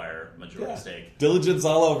decided to acquire a majority stake. Diligence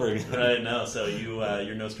all over again. Right, no, so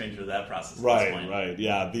you're no stranger to that process at right, this point. Right,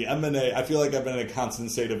 yeah. The M&A, I feel like I've been in a constant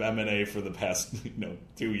state of M&A for the past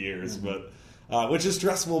 2 years, but which is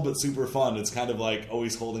stressful but super fun. It's kind of like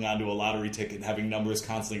always holding on to a lottery ticket and having numbers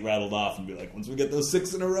constantly rattled off and be like, once we get those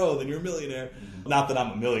 6 in a row, then you're a millionaire. Not that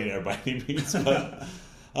I'm a millionaire by any means,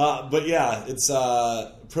 but yeah, it's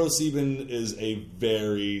ProSieben is a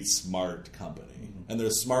very smart company, and they're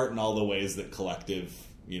smart in all the ways that Collective,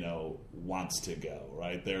 wants to go.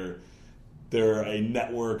 Right, they're a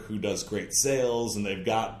network who does great sales, and they've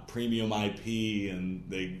got premium IP, and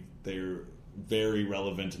they're very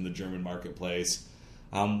relevant in the German marketplace.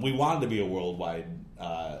 We wanted to be a worldwide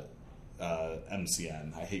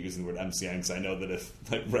MCN. I hate using the word MCN because I know that if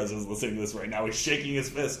Reza's listening to this right now, he's shaking his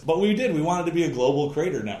fist. But we did. We wanted to be a global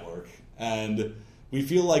creator network. And we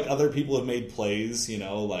feel like other people have made plays,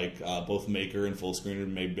 like both Maker and Fullscreen have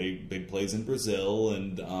made big plays in Brazil.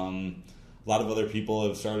 And a lot of other people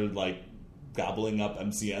have started gobbling up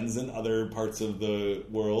MCNs in other parts of the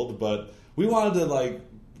world. But we wanted to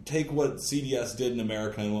take what CDS did in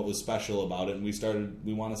America and what was special about it, and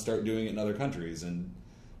we want to start doing it in other countries. And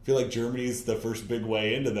I feel like Germany's the first big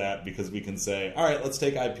way into that because we can say, all right, let's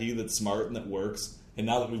take IP that's smart and that works, and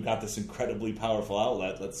now that we've got this incredibly powerful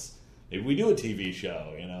outlet, maybe we do a TV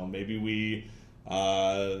show, maybe we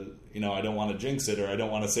I don't want to jinx it or I don't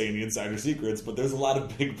want to say any insider secrets, but there's a lot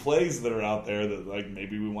of big plays that are out there that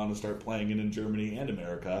maybe we want to start playing in Germany and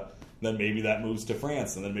America. Then maybe that moves to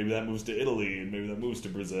France, and then maybe that moves to Italy, and maybe that moves to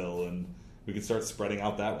Brazil, and we can start spreading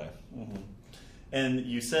out that way. Mm-hmm. And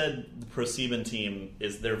you said the ProSieben team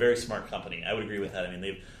they're a very smart company. I would agree with that. I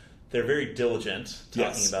mean, they're very diligent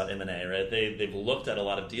talking about M&A, right? They've looked at a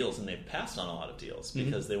lot of deals and they've passed on a lot of deals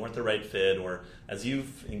because they weren't the right fit, or as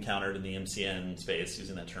you've encountered in the MCN space,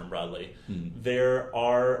 using that term broadly, there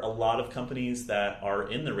are a lot of companies that are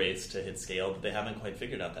in the race to hit scale, but they haven't quite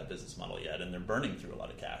figured out that business model yet, and they're burning through a lot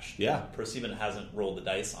of cash. Yeah. ProSieben hasn't rolled the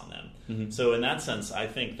dice on them. So in that sense, I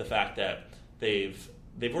think the fact that they've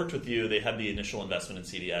worked with you, they had the initial investment in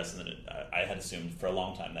CDS, and then I had assumed for a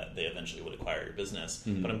long time that they eventually would acquire your business.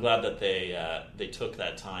 But I'm glad that they took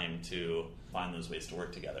that time to find those ways to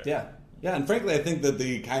work together. Yeah. Yeah, and frankly, I think that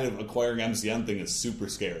the kind of acquiring MCN thing is super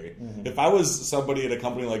scary. If I was somebody at a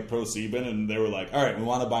company like ProSieben and they were like, all right, we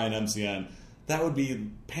want to buy an MCN, that would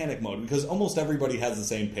be panic mode because almost everybody has the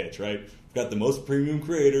same pitch, right? We've got the most premium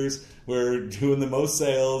creators, we're doing the most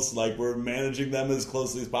sales, we're managing them as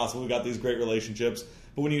closely as possible, we've got these great relationships.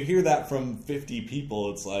 But when you hear that from 50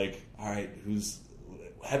 people, it's like, all right,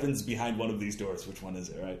 heaven's behind one of these doors? Which one is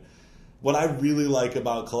it, right? What I really like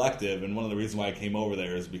about Collective, and one of the reasons why I came over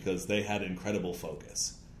there, is because they had incredible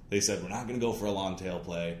focus. They said, we're not going to go for a long tail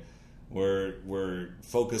play. We're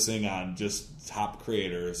focusing on just top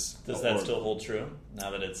creators. Does that still hold true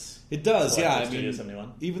now that it's... It does, yeah. I Studio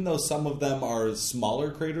 71? Even though some of them are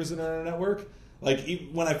smaller creators in our network,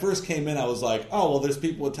 when I first came in, I was like, oh, well, there's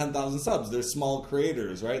people with 10,000 subs. They're small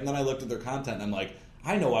creators, right? And then I looked at their content, and I'm like,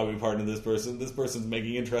 I know why we partnered with this person. This person's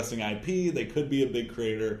making interesting IP. They could be a big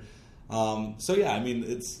creator. So, yeah, I mean,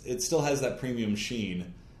 it still has that premium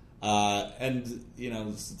sheen. And,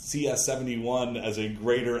 CS71 as a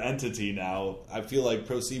greater entity now, I feel like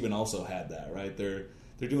ProSieben also had that, right? They're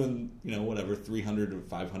doing, 300 or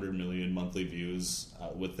 500 million monthly views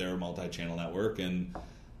with their multi-channel network, and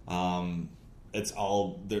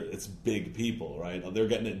it's big people, right? They're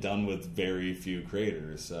getting it done with very few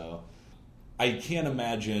creators. So I can't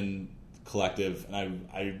imagine Collective, and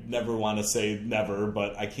I never want to say never,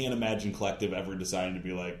 but I can't imagine Collective ever deciding to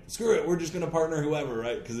be like, screw it, we're just going to partner whoever,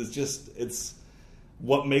 right? Because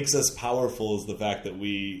what makes us powerful is the fact that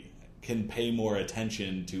we can pay more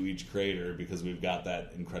attention to each creator because we've got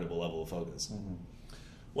that incredible level of focus. Mm-hmm.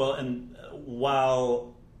 Well, and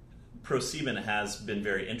while ProSieben has been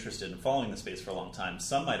very interested in following the space for a long time,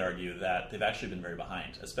 some might argue that they've actually been very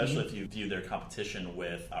behind, especially if you view their competition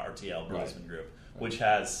with RTL Bertelsmann Group, which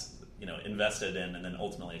has invested in and then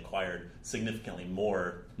ultimately acquired significantly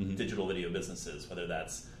more digital video businesses, whether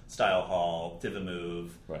that's Style Hall, Divimove,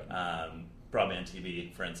 Broadband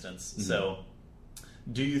TV, for instance. So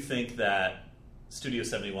do you think that Studio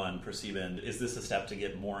 71, ProSieben, is this a step to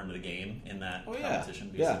get more into the game in that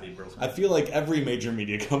competition? Yeah. I feel like every major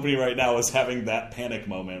media company right now is having that panic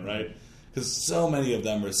moment, right? Because so many of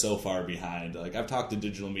them are so far behind. Like, I've talked to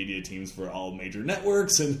digital media teams for all major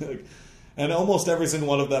networks, and almost every single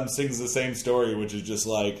one of them sings the same story, which is just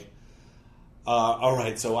like, all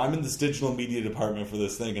right, so I'm in this digital media department for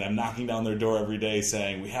this thing, and I'm knocking down their door every day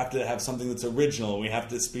saying, we have to have something that's original, and we have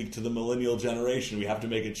to speak to the millennial generation, we have to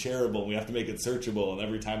make it shareable, and we have to make it searchable, and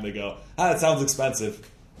every time they go, that sounds expensive,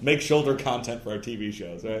 make shoulder content for our TV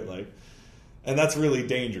shows, right? Like, and that's really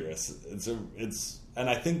dangerous. And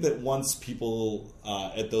I think that once people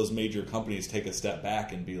at those major companies take a step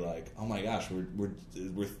back and be like, oh my gosh, we're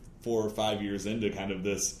 4 or 5 years into kind of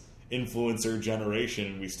this influencer generation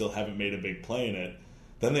and we still haven't made a big play in it,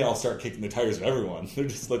 then they all start kicking the tires of everyone. They're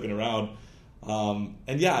just looking around.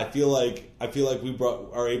 And yeah, I feel like we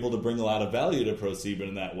are able to bring a lot of value to ProSieben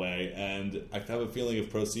in that way. And I have a feeling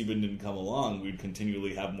if ProSieben didn't come along, we'd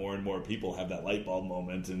continually have more and more people have that light bulb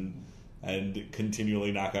moment and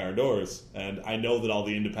continually knock on our doors. And I know that all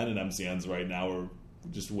the independent MCNs right now are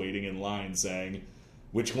just waiting in line saying,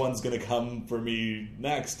 which one's going to come for me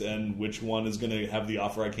next, and which one is going to have the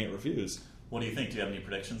offer I can't refuse. What do you think? Do you have any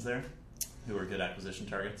predictions there? Who are good acquisition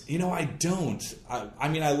targets? I don't. I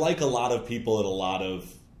mean, I like a lot of people at a lot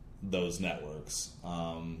of those networks.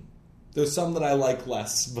 There's some that I like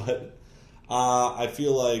less, but I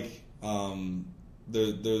feel like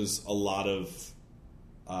there's a lot of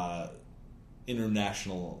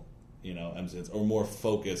international, MCNs, or more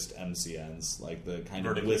focused MCNs, like the kind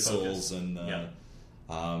of Whistles focused. And the...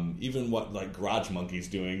 even what like Garage Monkey's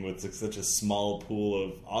doing with such a small pool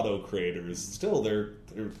of auto creators, still they're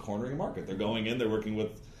cornering a market. They're going in, they're working with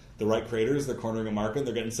the right creators, they're cornering a market,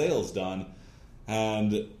 they're getting sales done.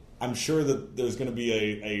 And I'm sure that there's going to be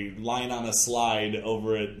a line on a slide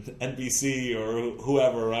over at NBC or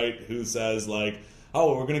whoever, right, who says like,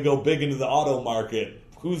 oh, we're going to go big into the auto market.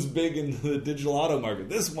 Who's big into the digital auto market?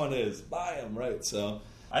 This one is. Buy them, right? So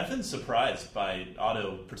I've been surprised by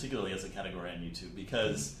auto, particularly as a category on YouTube,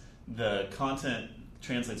 because the content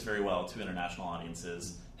translates very well to international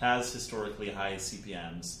audiences, has historically high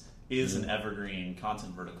CPMs, is an evergreen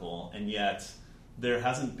content vertical, and yet there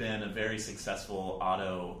hasn't been a very successful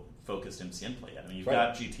auto-focused MCN play yet. I mean, you've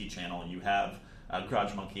got GT Channel, you have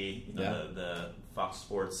Garage Monkey, the Fox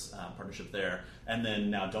Sports partnership there, and then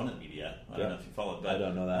now Donut Media. I don't know if you follow it, but I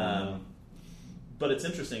don't know that. But it's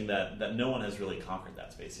interesting that no one has really conquered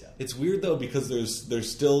that space yet. It's weird, though, because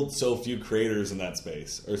there's still so few creators in that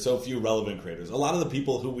space, or so few relevant creators. A lot of the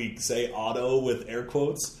people who we say auto with air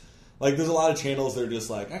quotes, like there's a lot of channels that are just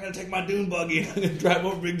like, I'm going to take my dune buggy and I'm going to drive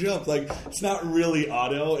over big jumps. Like, it's not really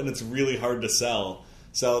auto, and it's really hard to sell.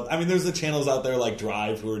 So, I mean, there's the channels out there like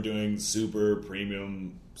Drive who are doing super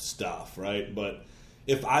premium stuff, right? But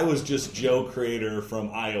if I was just Joe Creator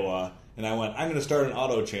from Iowa, and I went, I'm going to start an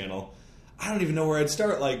auto channel, I don't even know where I'd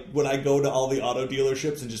start. Like, would I go to all the auto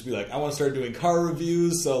dealerships and just be like, I want to start doing car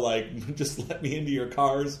reviews, so, like, just let me into your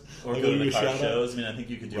cars. Or go to the car shows. I mean, I think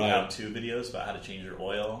you could do how-to videos about how to change your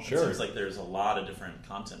oil. Sure. It seems like there's a lot of different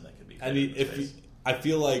content that could be I mean, I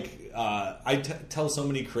feel like I tell so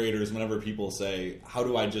many creators whenever people say, how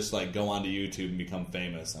do I just, like, go onto YouTube and become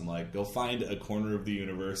famous? I'm like, go find a corner of the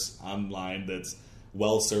universe online that's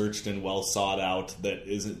well-searched and well-sought-out that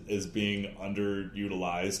is being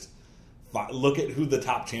underutilized. Look at who the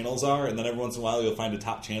top channels are, and then every once in a while you'll find a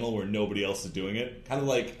top channel where nobody else is doing it. Kind of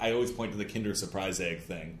like I always point to the Kinder Surprise Egg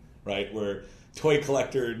thing, right? Where Toy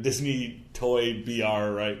Collector, Disney Toy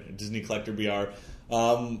BR, right? Disney Collector BR,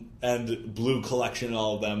 and Blue Collection and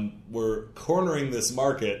all of them were cornering this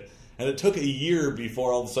market. And it took a year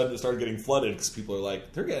before all of a sudden it started getting flooded because people are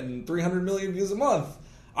like, they're getting 300 million views a month.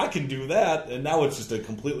 I can do that. And now it's just a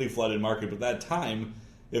completely flooded market. But that time,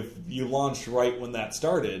 if you launched right when that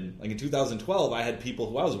started, like in 2012, I had people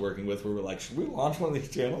who I was working with who were like, should we launch one of these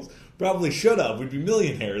channels? Probably should have. We'd be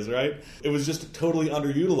millionaires, right? It was just totally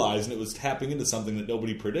underutilized, and it was tapping into something that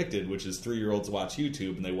nobody predicted, which is 3-year-olds watch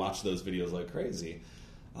YouTube, and they watch those videos like crazy.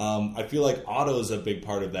 I feel like auto is a big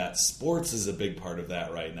part of that. Sports is a big part of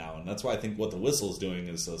that right now. And that's why I think What the Whistle's doing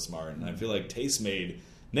is so smart. And I feel like Tastemade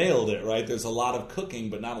nailed it, right? There's a lot of cooking,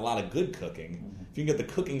 but not a lot of good cooking. If you can get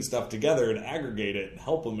the cooking stuff together and aggregate it and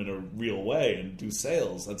help them in a real way and do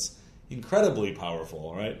sales, that's incredibly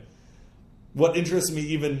powerful, right? What interests me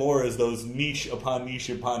even more is those niche upon niche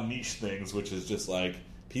upon niche things, which is just like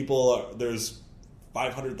there's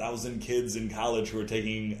 500,000 kids in college who are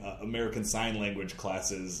taking American Sign Language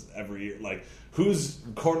classes every year. Like, who's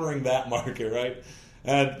cornering that market, right?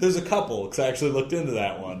 And there's a couple, because I actually looked into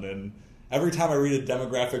that one, and every time I read a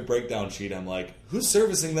demographic breakdown sheet, I'm like, who's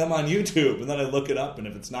servicing them on YouTube? And then I look it up, and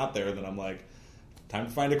if it's not there, then I'm like, time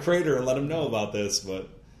to find a creator and let them know about this. But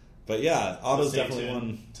yeah, auto's definitely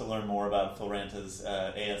one. To learn more about Phil Ranta's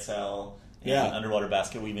ASL and Yeah. underwater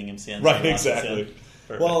basket weaving MCN. Right, exactly.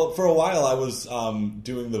 Perfect. Well, for a while I was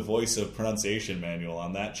doing the voice of pronunciation manual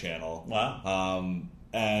on that channel. Wow.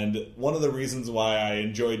 And one of the reasons why I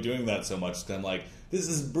enjoyed doing that so much is 'cause I'm like, this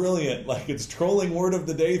is brilliant. Like, it's trolling word of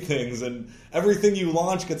the day things, and everything you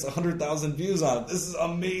launch gets 100,000 views on it. This is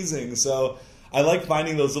amazing. So I like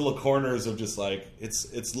finding those little corners of just like,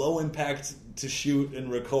 it's low impact to shoot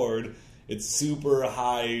and record. It's super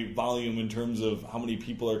high volume in terms of how many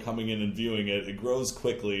people are coming in and viewing it. It grows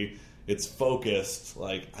quickly. It's focused.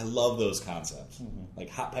 Like, I love those concepts. Like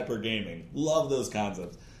Hot Pepper Gaming. Love those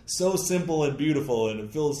concepts. So simple and beautiful, and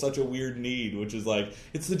it fills such a weird need, which is like,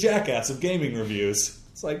 it's the Jackass of gaming reviews.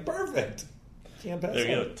 It's like, perfect. Can't pass There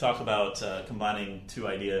you on go. it. Talk about combining two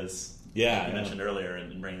ideas Yeah, that you yeah. mentioned earlier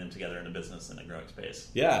and bringing them together in a business in a growing space.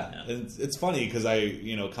 Yeah, it's funny because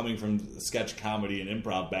coming from sketch comedy and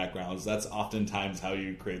improv backgrounds, that's oftentimes how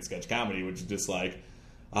you create sketch comedy, which is just like,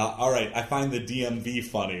 all right, I find the DMV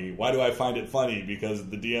funny. Why do I find it funny? Because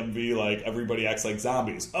the DMV, like, everybody acts like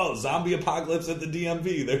zombies. Oh, zombie apocalypse at the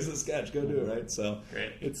DMV. There's a sketch. Go do it, right? So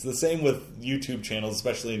Great. It's the same with YouTube channels,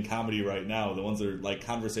 especially in comedy right now. The ones that are like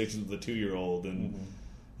Conversations with a 2-year-old and.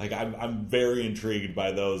 Like, I'm very intrigued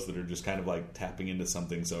by those that are just kind of like tapping into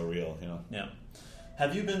something so real, you know? Yeah.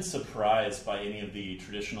 Have you been surprised by any of the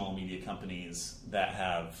traditional media companies that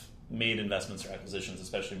have made investments or acquisitions,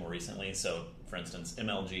 especially more recently? So, for instance,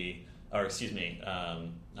 MLG, or excuse me, now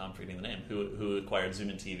I'm forgetting the name, who acquired Zoom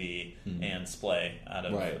and TV and Splay out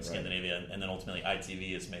of Scandinavia, and then ultimately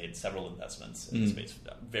ITV has made several investments in the space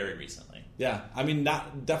very recently. Yeah, I mean,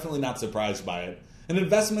 definitely not surprised by it. An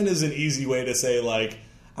investment is an easy way to say, like,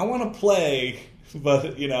 I want to play,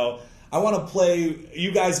 but, I want to play,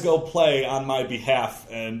 you guys go play on my behalf,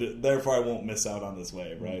 and therefore I won't miss out on this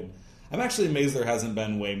wave, right? I'm actually amazed there hasn't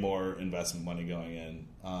been way more investment money going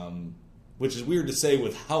in, which is weird to say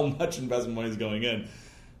with how much investment money is going in.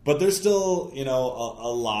 But there's still,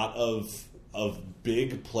 a lot of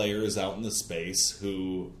big players out in the space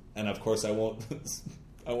who, and of course I won't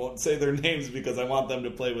say their names because I want them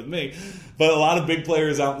to play with me, but a lot of big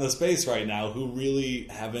players out in the space right now who really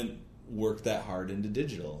haven't worked that hard into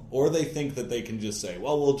digital. Or they think that they can just say,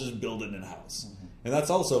 well, we'll just build it in-house. And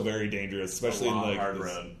that's also very dangerous, especially in like hard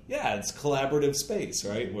road. Yeah, it's collaborative space,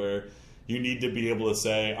 right? Where you need to be able to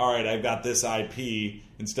say, all right, I've got this IP.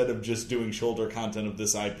 Instead of just doing shoulder content of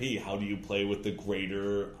this IP, how do you play with the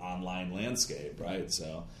greater online landscape, right?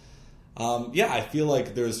 So, I feel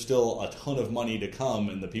like there's still a ton of money to come,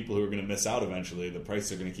 and the people who are going to miss out eventually, the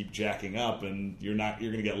prices are going to keep jacking up, and you're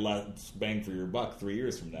going to get less bang for your buck 3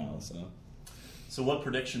 years from now. So what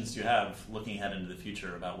predictions do you have looking ahead into the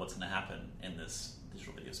future about what's going to happen in this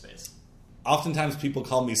digital video space? Oftentimes people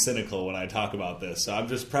call me cynical when I talk about this, so I'm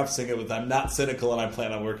just prefacing it with I'm not cynical and I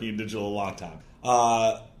plan on working in digital a long time.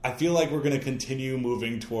 I feel like we're going to continue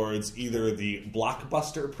moving towards either the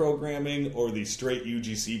blockbuster programming or the straight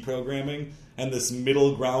UGC programming, and this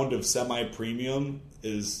middle ground of semi-premium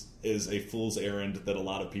is a fool's errand that a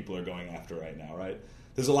lot of people are going after right now, right?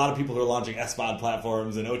 There's a lot of people who are launching SVOD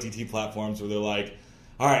platforms and OTT platforms where they're like,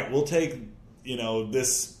 all right, we'll take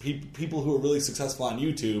people who are really successful on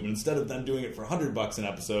YouTube, and instead of them doing it for $100 an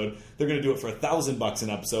episode, they're going to do it for $1,000 an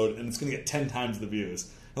episode, and it's going to get 10 times the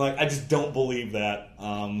views. And I just don't believe that.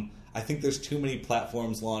 I think there's too many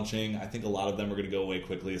platforms launching. I think a lot of them are going to go away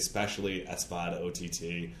quickly, especially SVOD,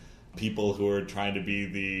 OTT. People who are trying to be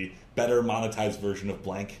the better monetized version of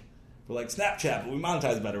blank. We're like Snapchat, but we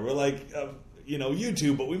monetize better. We're like,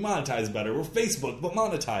 YouTube, but we monetize better. We're Facebook, but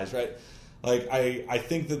monetize, right? I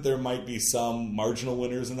think that there might be some marginal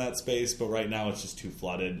winners in that space, but right now it's just too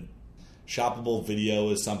flooded. Shoppable video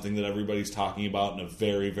is something that everybody's talking about in a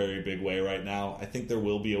very, very big way right now. I think there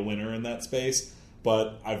will be a winner in that space,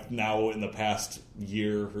 but I've now in the past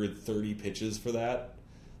year heard 30 pitches for that.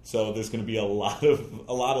 So there's going to be a lot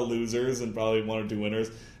of losers and probably one or two winners.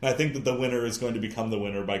 And I think that the winner is going to become the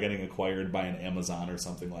winner by getting acquired by an Amazon or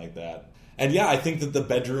something like that. And yeah, I think that the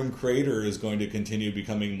bedroom creator is going to continue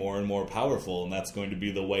becoming more and more powerful, and that's going to be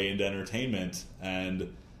the way into entertainment.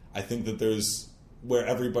 And I think that there's where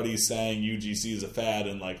everybody's saying UGC is a fad,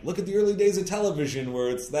 and like, look at the early days of television where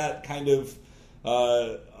it's that kind of,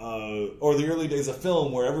 or the early days of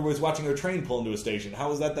film where everybody's watching a train pull into a station.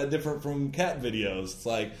 How is that different from cat videos? It's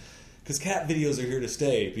like, because cat videos are here to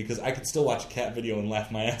stay, because I could still watch a cat video and laugh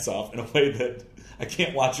my ass off in a way that I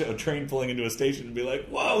can't watch a train pulling into a station and be like,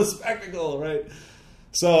 whoa, spectacle, right?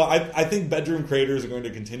 So I think bedroom creators are going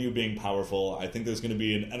to continue being powerful. I think there's going to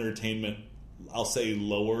be an entertainment, I'll say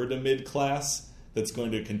lower to mid-class, that's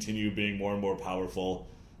going to continue being more and more powerful.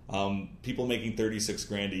 People making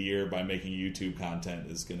 $36,000 a year by making YouTube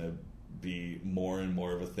content is going to be more and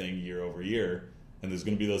more of a thing year over year. And there's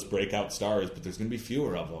going to be those breakout stars, but there's going to be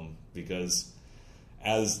fewer of them because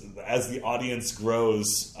as the audience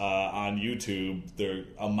grows on YouTube, the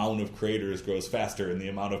amount of creators grows faster and the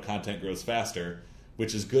amount of content grows faster,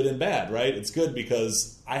 which is good and bad, right? It's good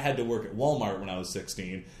because I had to work at Walmart when I was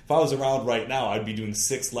 16. If I was around right now, I'd be doing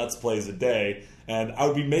 6 Let's Plays a day, and I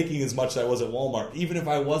would be making as much as I was at Walmart, even if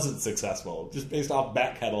I wasn't successful, just based off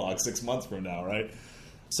back catalog 6 months from now, right?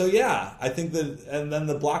 So yeah, I think that, and then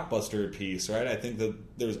the blockbuster piece, right? I think that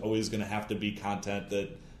there's always going to have to be content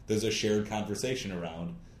that there's a shared conversation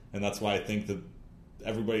around, and that's why I think that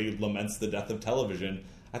everybody laments the death of television.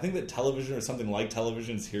 I think that television, or something like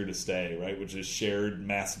television, is here to stay, right? Which is shared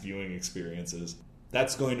mass viewing experiences.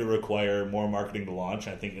 That's going to require more marketing to launch.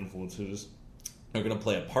 I think influencers are going to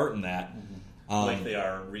play a part in that. Mm-hmm. Like they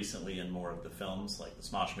are recently in more of the films, like the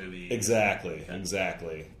Smosh movie. Exactly.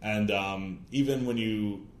 And even when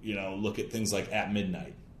you look at things like At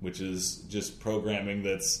Midnight, which is just programming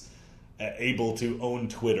that's able to own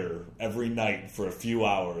Twitter every night for a few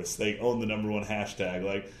hours. They own the #1 hashtag.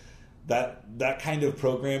 Like that kind of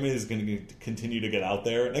programming is going to continue to get out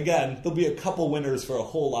there. And again, there'll be a couple winners for a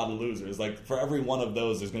whole lot of losers. Like for every one of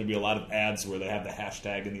those, there's going to be a lot of ads where they have the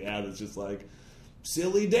hashtag in the ad that's just like,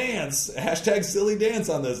 silly dance, hashtag silly dance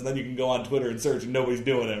on this, and then you can go on Twitter and search and nobody's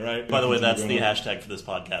doing it, right? By the way, that's the hashtag for this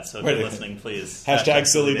podcast, so if you're listening, please. Hashtag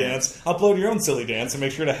silly dance. Upload your own silly dance and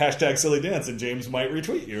make sure to hashtag silly dance, and James might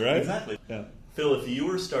retweet you, right? Exactly. Yeah. Phil, if you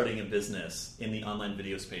were starting a business in the online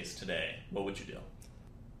video space today, what would you do?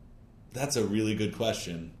 That's a really good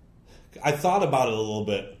question. I thought about it a little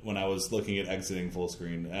bit when I was looking at exiting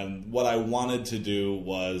Fullscreen, and what I wanted to do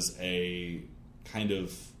was a kind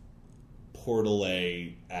of Portal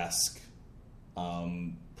A-esque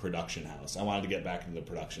production house. I wanted to get back into the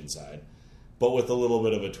production side, but with a little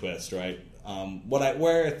bit of a twist, right?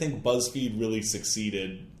 Where I think BuzzFeed really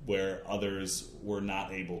succeeded, where others were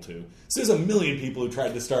not able to. So there's a million people who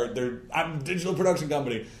tried to start their digital production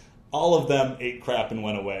company. All of them ate crap and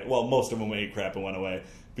went away. Well, most of them ate crap and went away.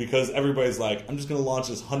 Because everybody's like, I'm just going to launch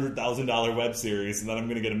this $100,000 web series, and then I'm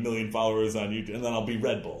going to get 1 million followers on YouTube, and then I'll be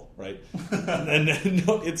Red Bull, right? and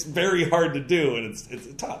no, it's very hard to do, and it's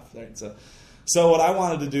tough, right? So what I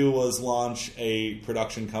wanted to do was launch a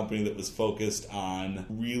production company that was focused on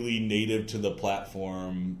really native to the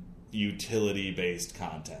platform, utility-based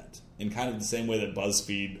content. In kind of the same way that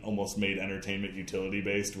BuzzFeed almost made entertainment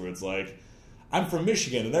utility-based, where it's like, I'm from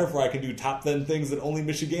Michigan, and therefore I can do top 10 things that only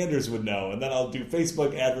Michiganders would know. And then I'll do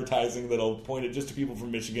Facebook advertising that'll point it just to people from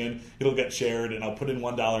Michigan. It'll get shared, and I'll put in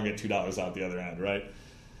 $1 and get $2 out the other end, right?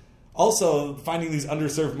 Also, finding these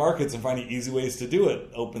underserved markets and finding easy ways to do it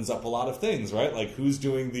opens up a lot of things, right? Like who's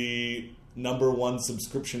doing the #1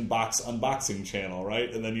 subscription box unboxing channel,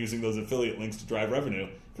 right? And then using those affiliate links to drive revenue. You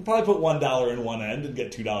can probably put $1 in one end and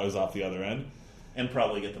get $2 off the other end. And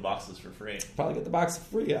probably get the boxes for free. Probably get the box for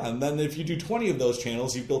free, yeah. And then if you do 20 of those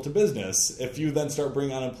channels, you've built a business. If you then start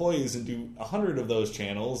bringing on employees and do 100 of those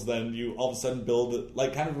channels, then you all of a sudden build,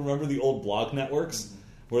 like, kind of remember the old blog networks? Mm-hmm.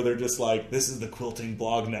 Where they're just like, this is the quilting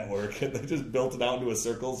blog network. And they just built it out into a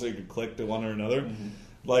circle so you could click to one or another. Mm-hmm.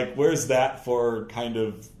 Like, where's that for kind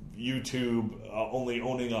of YouTube only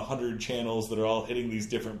owning 100 channels that are all hitting these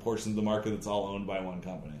different portions of the market that's all owned by one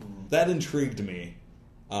company? Mm-hmm. That intrigued me.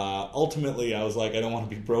 Ultimately, I was like, I don't want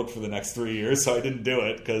to be broke for the next 3 years, so I didn't do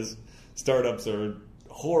it because startups are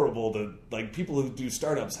horrible to, like, people who do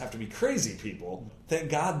startups have to be crazy people. Thank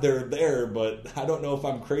God they're there, but I don't know if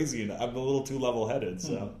I'm crazy enough. I'm a little too level-headed,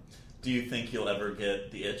 so. Do you think you'll ever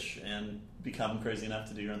get the itch and become crazy enough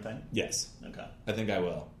to do your own thing? Yes. Okay. I think I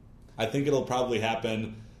will. I think it'll probably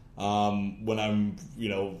happen when I'm,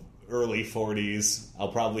 early 40s.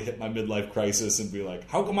 I'll probably hit my midlife crisis and be like,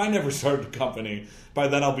 how come I never started a company? By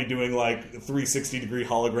then I'll be doing like 360-degree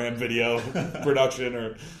hologram video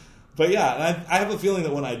production. But yeah, and I have a feeling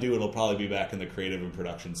that when I do, it'll probably be back in the creative and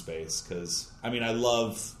production space. Because, I mean, I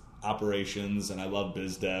love operations and I love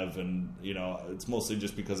biz dev, and it's mostly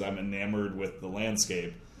just because I'm enamored with the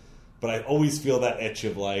landscape. But I always feel that itch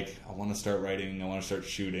of like, I want to start writing, I want to start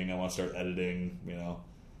shooting, I want to start editing,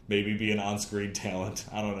 maybe be an on-screen talent.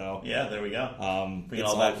 I don't know. Yeah, there we go. Bring it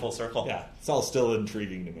all back full circle. Yeah, it's all still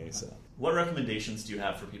intriguing to me. So, what recommendations do you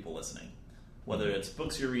have for people listening? Whether it's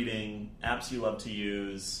books you're reading, apps you love to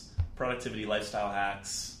use, productivity, lifestyle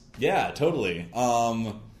hacks. Yeah, totally.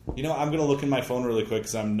 I'm going to look in my phone really quick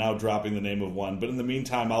because I'm now dropping the name of one. But in the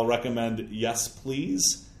meantime, I'll recommend Yes,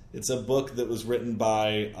 Please. It's a book that was written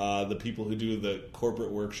by the people who do the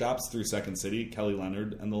corporate workshops through Second City, Kelly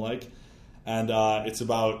Leonard and the like. And it's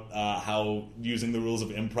about how using the rules of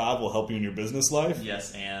improv will help you in your business life.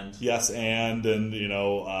 Yes, and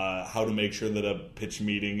how to make sure that a pitch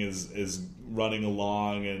meeting is running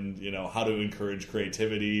along, and how to encourage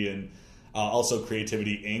creativity, and also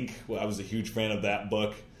Creativity Inc. I was a huge fan of that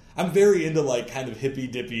book. I'm very into like kind of hippy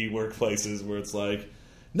dippy workplaces where it's like,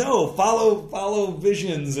 no, follow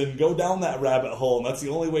visions and go down that rabbit hole, and that's the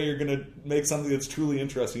only way you're going to make something that's truly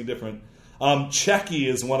interesting and different. Checky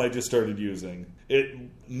is one I just started using. It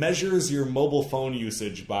measures your mobile phone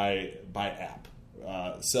usage by app.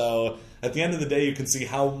 So at the end of the day, you can see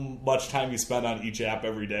how much time you spend on each app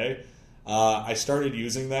every day. I started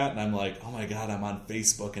using that, and I'm like, oh my God, I'm on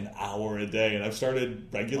Facebook an hour a day, and I've started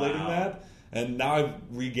regulating that. And now I've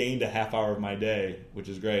regained a half hour of my day, which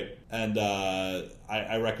is great. And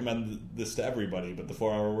I recommend this to everybody, but The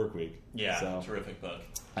 4-Hour Workweek. Yeah, so terrific book.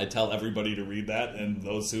 I tell everybody to read that, and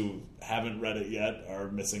those who haven't read it yet are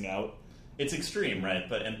missing out. It's extreme, right?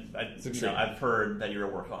 But I've heard that you're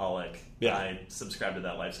a workaholic. Yeah. I subscribe to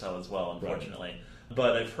that lifestyle as well, unfortunately. Right.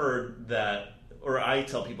 But I've heard that, or I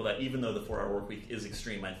tell people that even though the 4-Hour Workweek is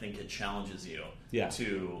extreme, I think it challenges you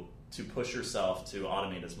to push yourself to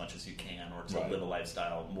automate as much as you can, or to live a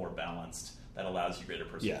lifestyle more balanced that allows you greater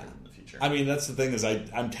perseverance in the future. I mean, that's the thing is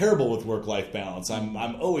I'm terrible with work-life balance.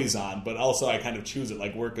 I'm always on, but also I kind of choose it.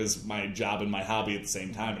 Like, work is my job and my hobby at the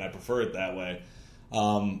same time, and I prefer it that way.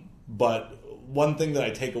 But one thing that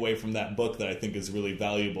I take away from that book that I think is really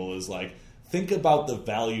valuable is, like, think about the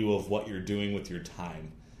value of what you're doing with your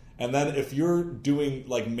time. And then if you're doing,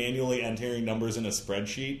 like, manually entering numbers in a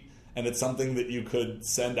spreadsheet, and it's something that you could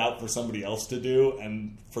send out for somebody else to do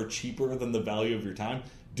and for cheaper than the value of your time,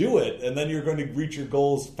 do it, and then you're going to reach your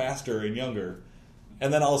goals faster and younger.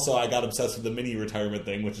 And then also I got obsessed with the mini retirement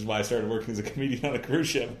thing, which is why I started working as a comedian on a cruise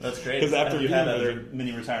ship. That's great. Have you had other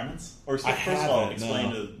mini retirements? Or first of all,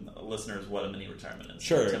 explain to listeners what a mini retirement is.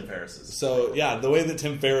 Sure. Tim Ferriss's. So, yeah, the way that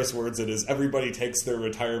Tim Ferriss words it is everybody takes their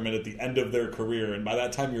retirement at the end of their career, and by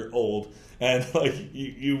that time you're old, and like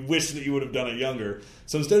you wish that you would have done it younger.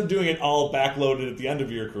 So instead of doing it all backloaded at the end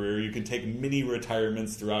of your career, you can take mini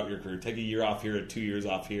retirements throughout your career. Take a year off here, 2 years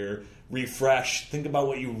off here, refresh, think about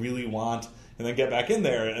what you really want, and then get back in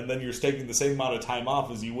there, and then you're taking the same amount of time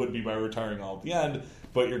off as you would be by retiring all at the end,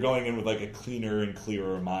 but you're going in with like a cleaner and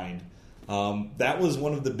clearer mind. That was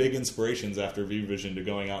one of the big inspirations after V-Vision to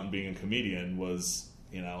going out and being a comedian was,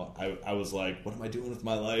 I was like, what am I doing with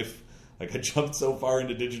my life? Like, I jumped so far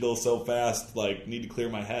into digital so fast, like, need to clear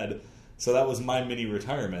my head. So that was my mini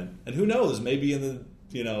retirement. And who knows, maybe in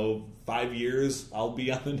the, 5 years I'll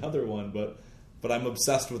be on another one, but I'm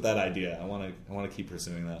obsessed with that idea. I want to keep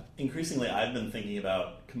pursuing that. Increasingly, I've been thinking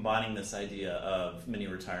about combining this idea of mini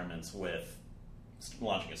retirements with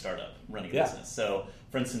launching a startup, running a business. So,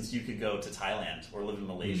 for instance, you could go to Thailand or live in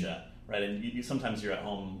Malaysia, right? And you sometimes you're at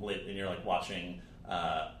home late and you're like watching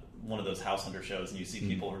one of those house hunter shows, and you see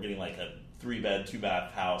people who are getting like a 3-bed,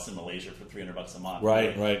 2-bath house in Malaysia for $300 a month.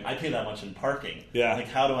 Right. I pay that much in parking. Yeah. Like,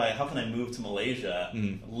 how can I move to Malaysia,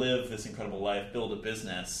 live this incredible life, build a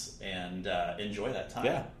business, and enjoy that time?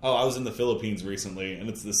 Yeah. Oh, I was in the Philippines recently, and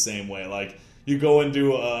it's the same way. Like, you go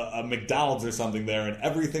into a McDonald's or something there, and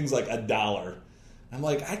everything's like $1. I'm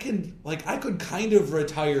like, I could kind of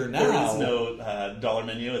retire now. There is no dollar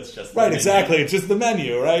menu. It's just right, exactly. It's just the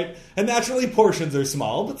menu, right? And naturally, portions are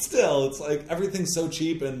small, but still, it's like everything's so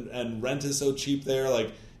cheap, and rent is so cheap there.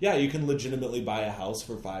 Like, yeah, you can legitimately buy a house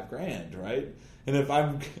for $5,000, right? And if I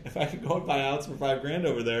can go and buy a house for $5,000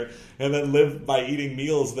 over there, and then live by eating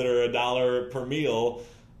meals that are $1 per meal,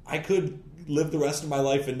 I could live the rest of my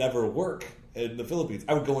life and never work in the Philippines.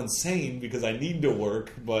 I would go insane because I need to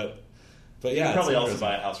work, but yeah, you could probably also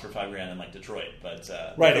buy a house for $5,000 in like Detroit, but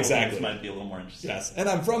right, exactly, might be a little more interesting. Yes, and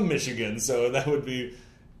I'm from Michigan, so that would be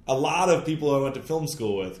a lot of people I went to film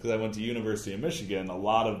school with, because I went to University of Michigan, a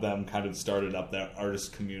lot of them kind of started up that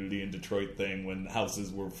artist community in Detroit thing when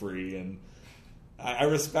houses were free, and I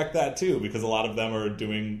respect that too, because a lot of them are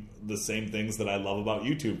doing the same things that I love about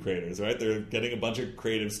YouTube creators, right? They're getting a bunch of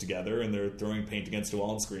creatives together and they're throwing paint against a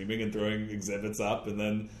wall and screaming and throwing exhibits up, and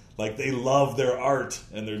then like they love their art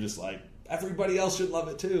and they're just like, everybody else should love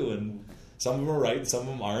it too. And some of them are right and some of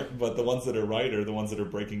them aren't, but the ones that are right are the ones that are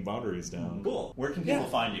breaking boundaries down. Cool. Where can people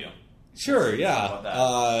find you? Sure,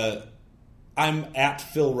 yeah. I'm at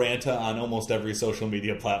Phil Ranta on almost every social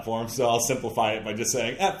media platform, so I'll simplify it by just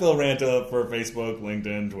saying at Phil Ranta for Facebook,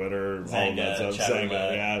 LinkedIn, Twitter, all of that stuff.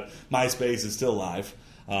 Yeah, MySpace is still live.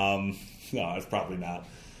 No, it's probably not.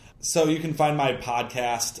 So you can find my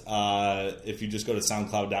podcast if you just go to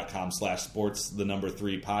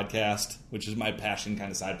soundcloud.com/sports3 podcast, which is my passion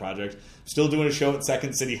kind of side project. Still doing a show at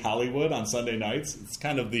Second City Hollywood on Sunday nights. It's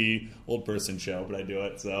kind of the old person show, but I do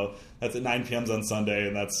it. So that's at 9 p.m. on Sunday,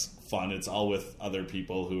 and that's fun. It's all with other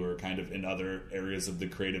people who are kind of in other areas of the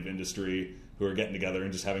creative industry who are getting together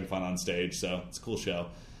and just having fun on stage. So it's a cool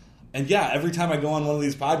show. And yeah, every time I go on one of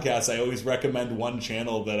these podcasts, I always recommend one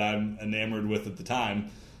channel that I'm enamored with at the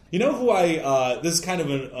time. You know who this is kind of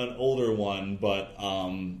an older one, but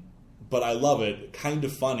I love it. Kind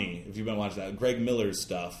of Funny, if you've been watching that. Greg Miller's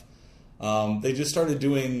stuff. They just started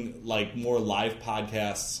doing like more live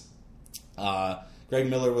podcasts. Greg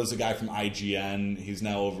Miller was a guy from IGN. He's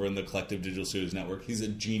now over in the Collective Digital Studios Network. He's a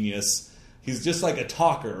genius. He's just like a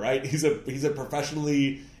talker, right? He's a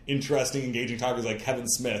professionally interesting, engaging talker. He's like Kevin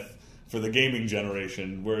Smith for the gaming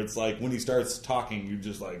generation, where it's like when he starts talking, you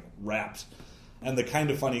just like rapt. And the Kind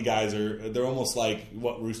of Funny guys they're almost like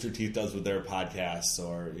what Rooster Teeth does with their podcasts,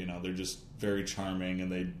 or they're just very charming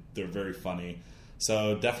and they're very funny.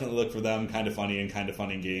 So definitely look for them, Kind of Funny and Kind of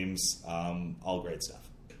Funny Games, all great stuff.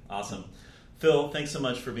 Awesome. Phil, thanks so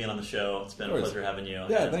much for being on the show. It's been a pleasure having you.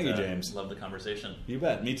 Yeah, thank you, James. Love the conversation. You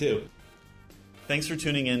bet. Me too. Thanks for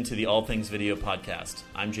tuning in to the All Things Video podcast.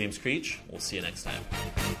 I'm James Creech. We'll see you next time.